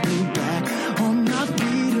puts me back on my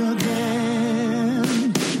feet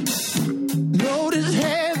again. Load is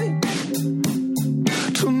heavy,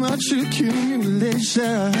 too much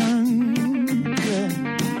accumulation. Yeah.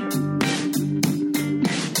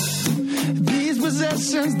 These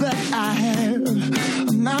possessions that I have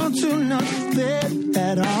amount to nothing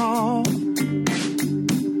at all.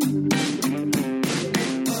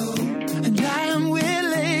 And I am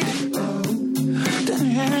willing to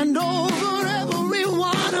hand over every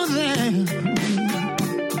one of them.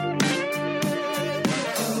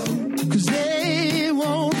 'Cause they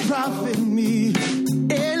won't profit me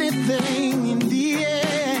anything in the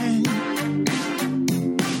end.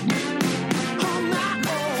 On my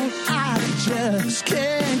own, I just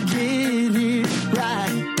can't get it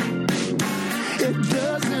right. It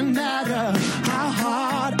doesn't matter how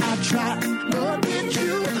hard I try, but with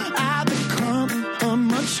you, I become a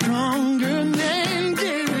much stronger man.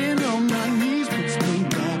 Getting on my knees puts me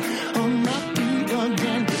back on my feet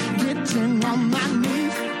again. Getting on my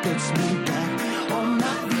knees puts me back on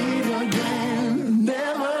my feet again.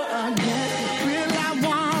 Never again will I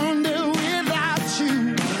wander without you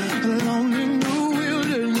alone in the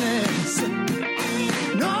wilderness.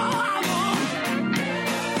 No, I won't.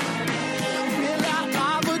 Will I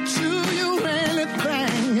offer to you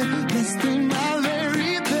anything less than my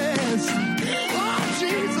very best? Oh,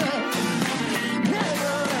 Jesus,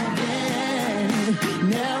 never again,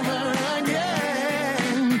 never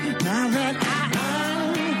again. Now that I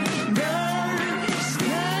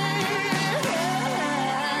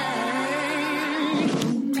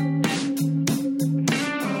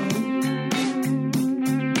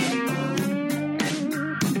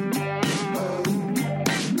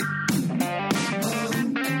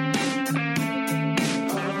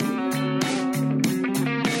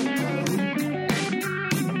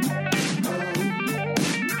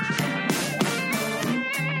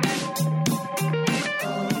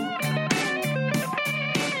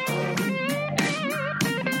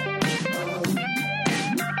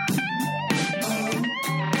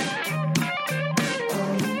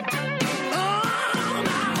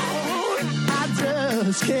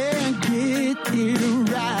just can't get it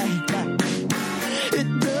right. It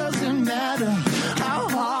doesn't matter how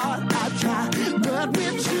hard I try, but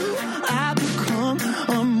with you I become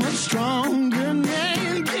a much stronger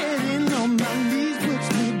man. Getting on my knees puts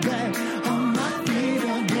me back on my feet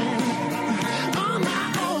again. On my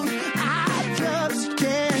own, I just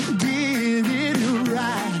can't get it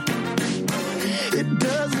right. It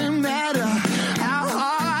doesn't matter how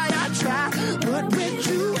hard I try, but with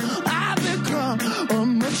you I become a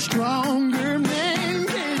much stronger man.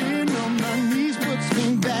 Getting on my knees puts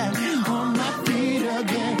me back on my feet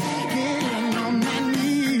again. Getting on my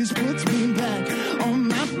knees puts me back on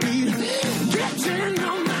my feet. Getting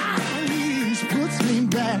on my knees puts me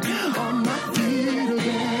back on my feet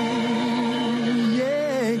again.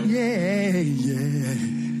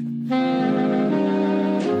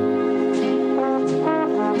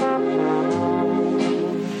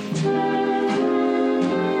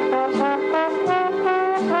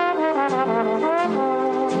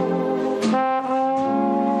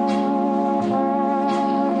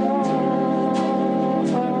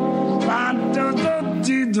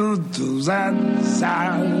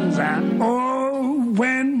 Oh,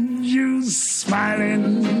 when you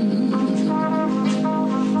smiling,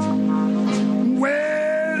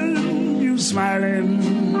 when you smiling,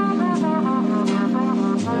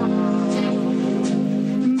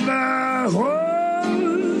 the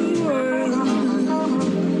whole world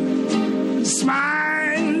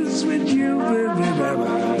smiles with you,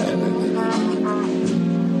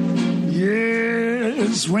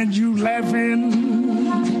 yes, when you laughing.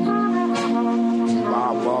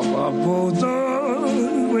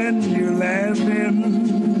 When you're laughing,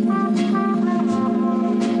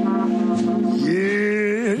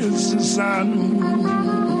 yes, the sun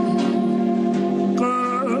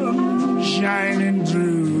comes shining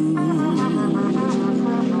through.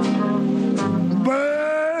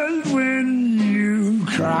 But when you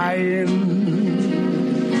crying,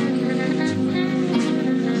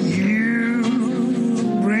 you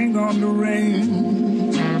bring on the rain.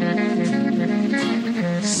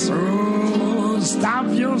 So stop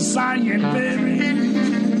your sighing, baby,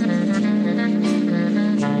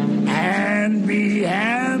 and be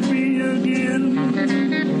happy again.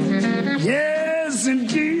 Yes, and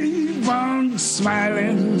keep on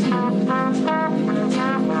smiling.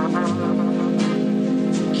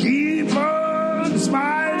 Keep on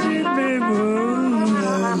smiling, baby,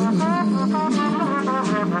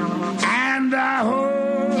 and I hope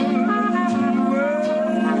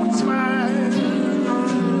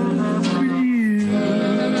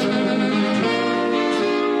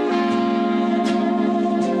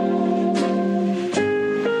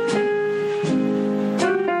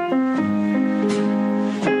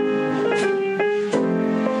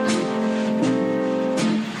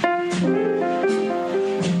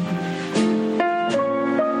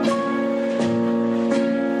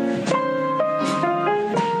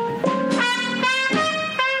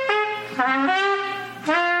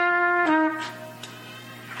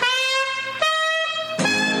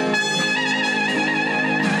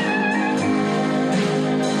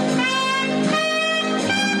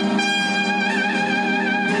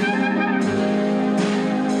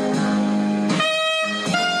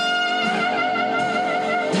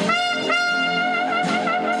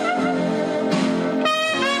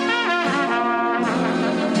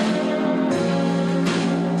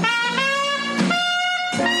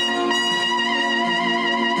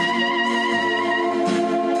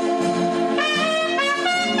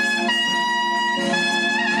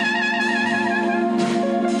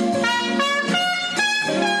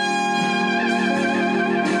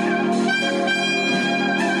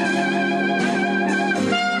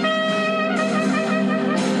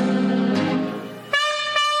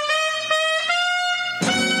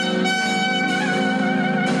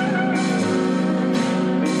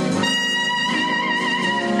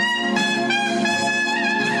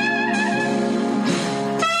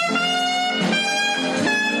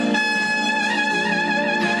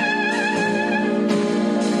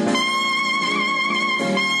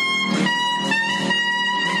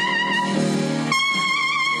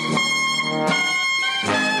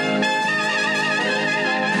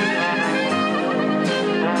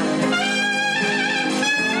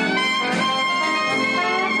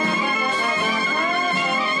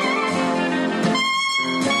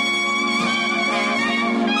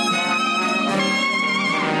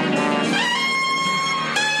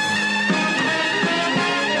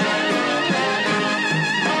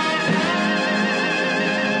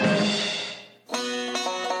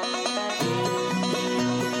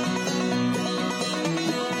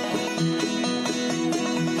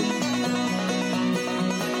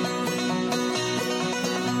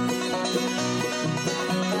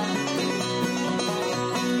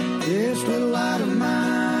This little light of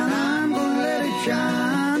mine, I'm gonna let it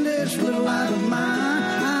shine. This little light of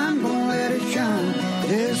mine, I'm gonna let it shine.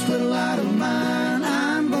 This little light of mine,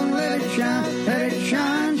 I'm gonna let it shine. Let it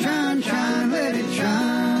shine, shine, shine, let it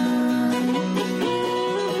shine.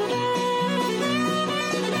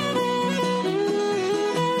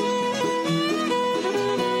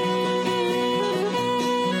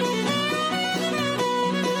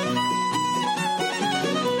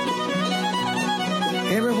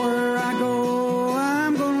 Everywhere I go,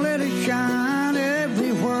 I'm gonna let it shine.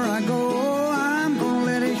 Everywhere I go, I'm gonna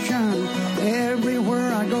let it shine.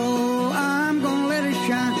 Everywhere I go, I'm gonna let it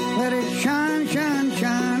shine. Let it shine, shine,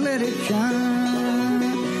 shine, let it shine.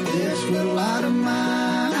 This little light of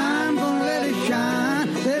mine, I'm gonna let it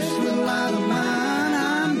shine. This little light of mine,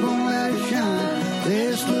 I'm gonna let it shine.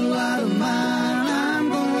 This little light of mine, I'm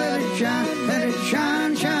gonna let it shine. Let it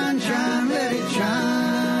shine, shine, shine, let it shine.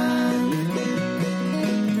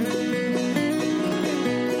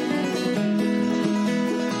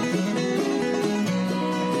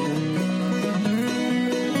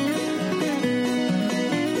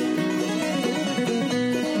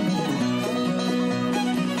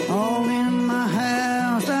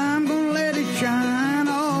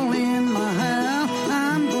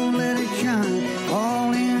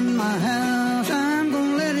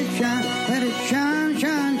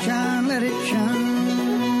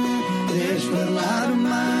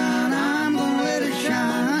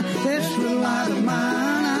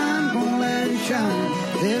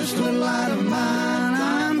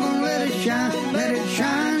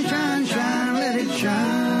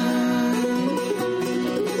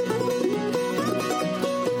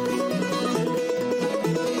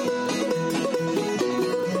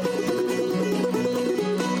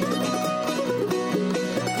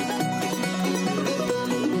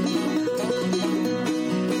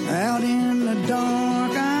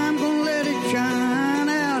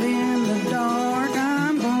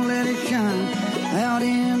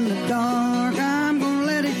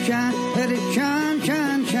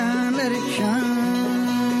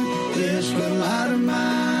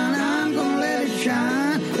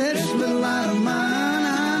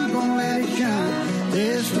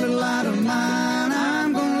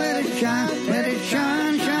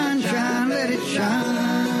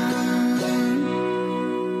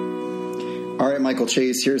 All right, Michael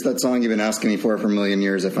Chase, here's that song you've been asking me for a million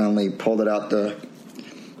years. I finally pulled it out the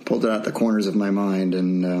corners of my mind,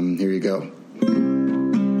 and here you go.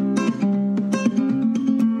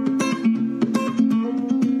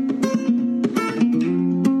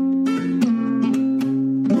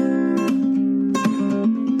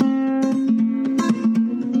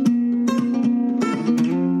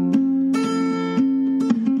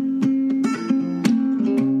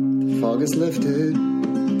 The fog is lifted.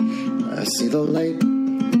 I see the light,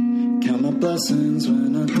 count my blessings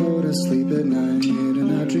when I go to sleep at night,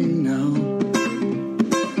 and I dream now.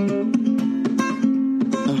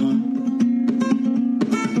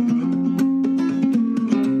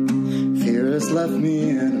 Fear has left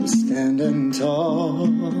me and I'm standing tall.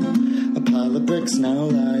 A pile of bricks now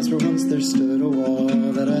lies where once there stood a wall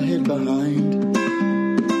that I hid behind.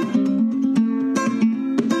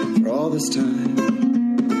 For all this time,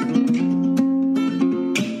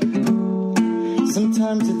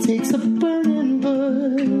 sometimes it takes a burning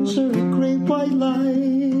bush or a great white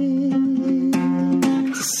light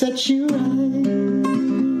to set you right.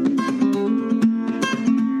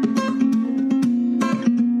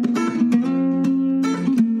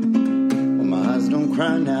 Well, my eyes don't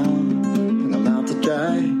cry now, and I'm out to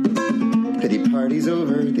dry. Pity party's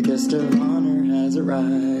over, the guest of honor has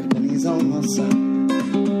arrived, and he's on my side.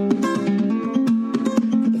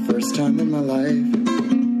 For the first time in my life,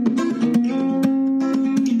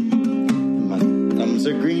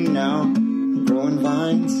 are green now, growing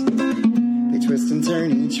vines. They twist and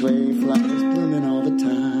turn each way, flowers blooming all the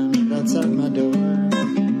time right outside my door.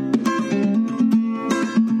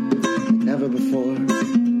 Like never before.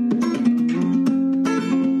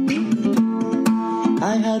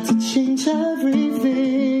 I had to change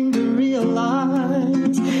everything to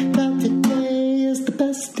realize that today is the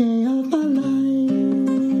best day of my life.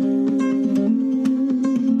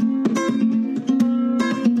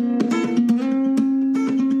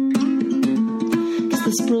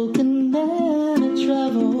 This broken man had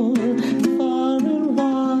traveled far and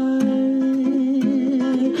wide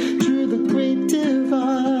through the great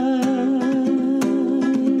divide,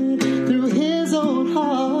 through his own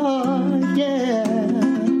heart, yeah.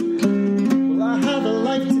 Well, I have a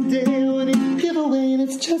life today when it give away and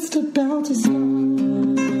it's just about to start.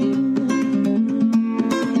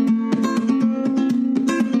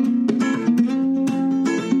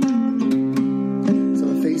 So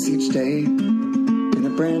I face each day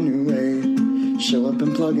brand new way, show up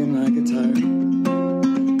and plug in my guitar,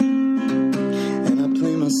 and I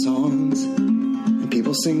play my songs, and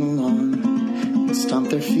people sing along, and stomp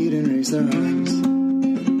their feet and raise their arms.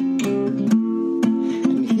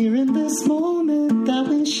 And here in this moment that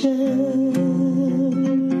we share,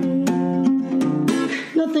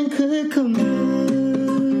 nothing could compare.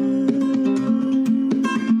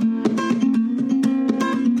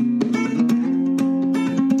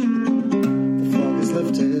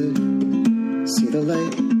 See the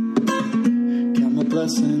light, count my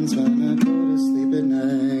blessings when I go to sleep at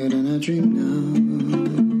night, and I dream now.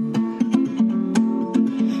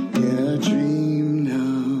 Yeah, I dream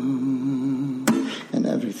now, and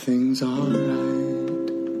everything's alright.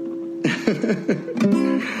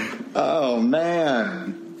 Oh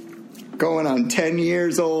man, going on 10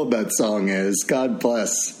 years old that song is. God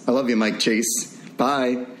bless. I love you, Mike Chase.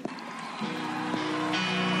 Bye.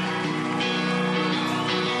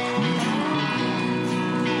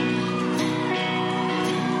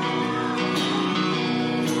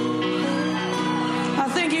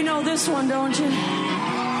 This one, don't you?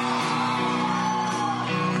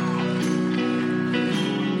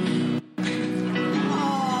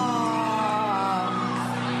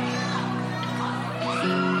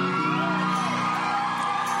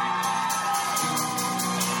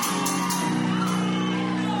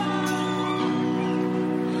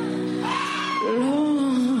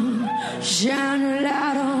 Lord, shine a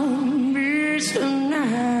light on me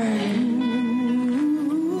tonight.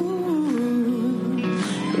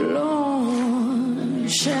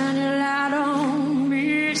 Shine a light on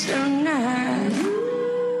me tonight.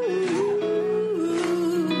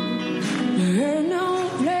 There ain't no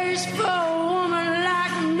place for a woman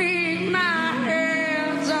like me. My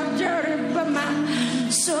hands are dirty, but my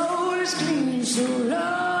soul is clean. So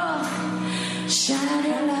Lord, shine a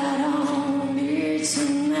light on me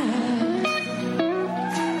tonight.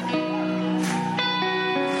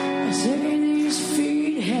 I say these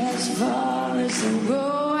feet has fallen so go.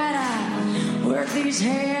 Work these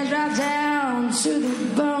hands right down to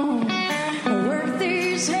the bone. Work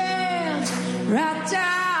these hands right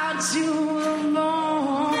down to the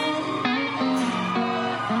bone.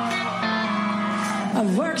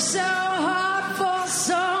 I've worked so hard for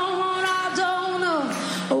someone I don't know.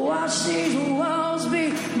 Watch these walls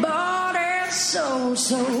be bought and sold.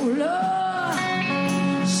 So Lord,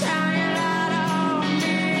 shine your light on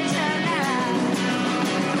me tonight.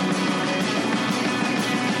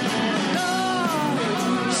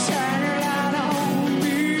 Lord, shine your light on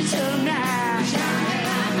me tonight.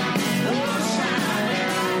 Lord,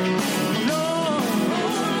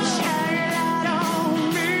 shine your light on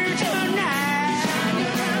me tonight.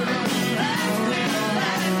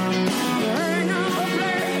 There ain't no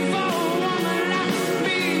place for a woman like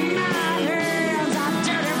me. My hands are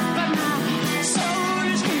dirty, but my soul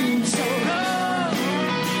is clean. So Lord,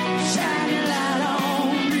 shine your light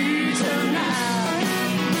on me tonight.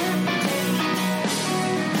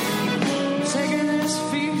 Taking this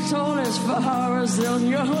feet all as far as on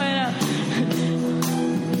your way.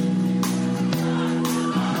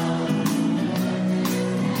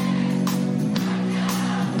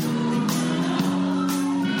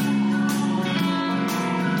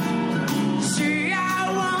 See, I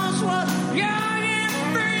once was young and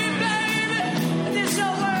free, baby. This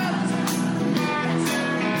old world,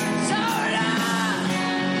 so Lord,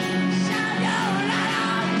 shine your light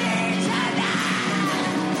on me tonight.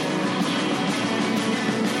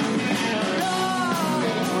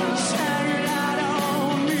 Lord, shine your light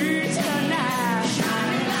on me tonight.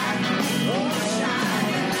 Shine your light, oh shine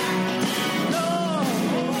your light. Lord,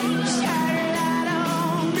 shine your light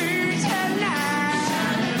on me tonight.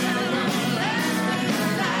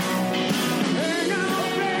 Ain't no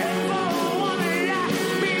place for a woman like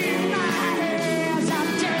me. My hands are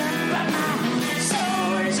dirty, but my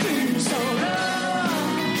soul is clean. So Lord,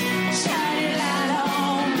 shine your light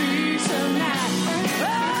on me tonight.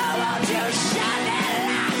 Oh, won't you shine that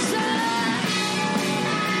light, son?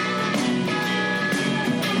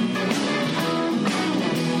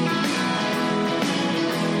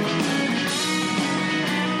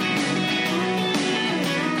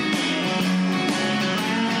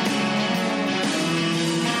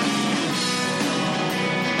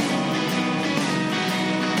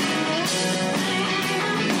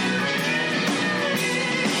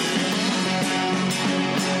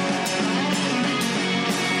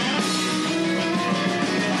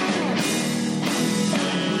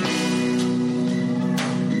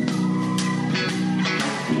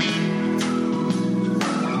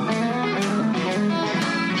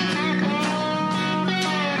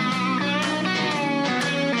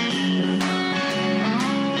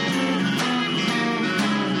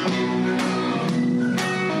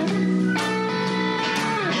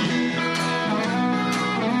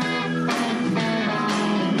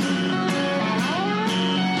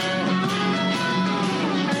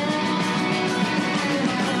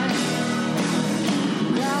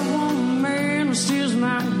 Got one man who steals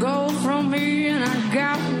my gold from me, and I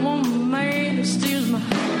got one man who steals my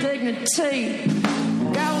dignity.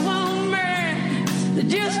 Got one man that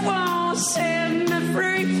just won't set me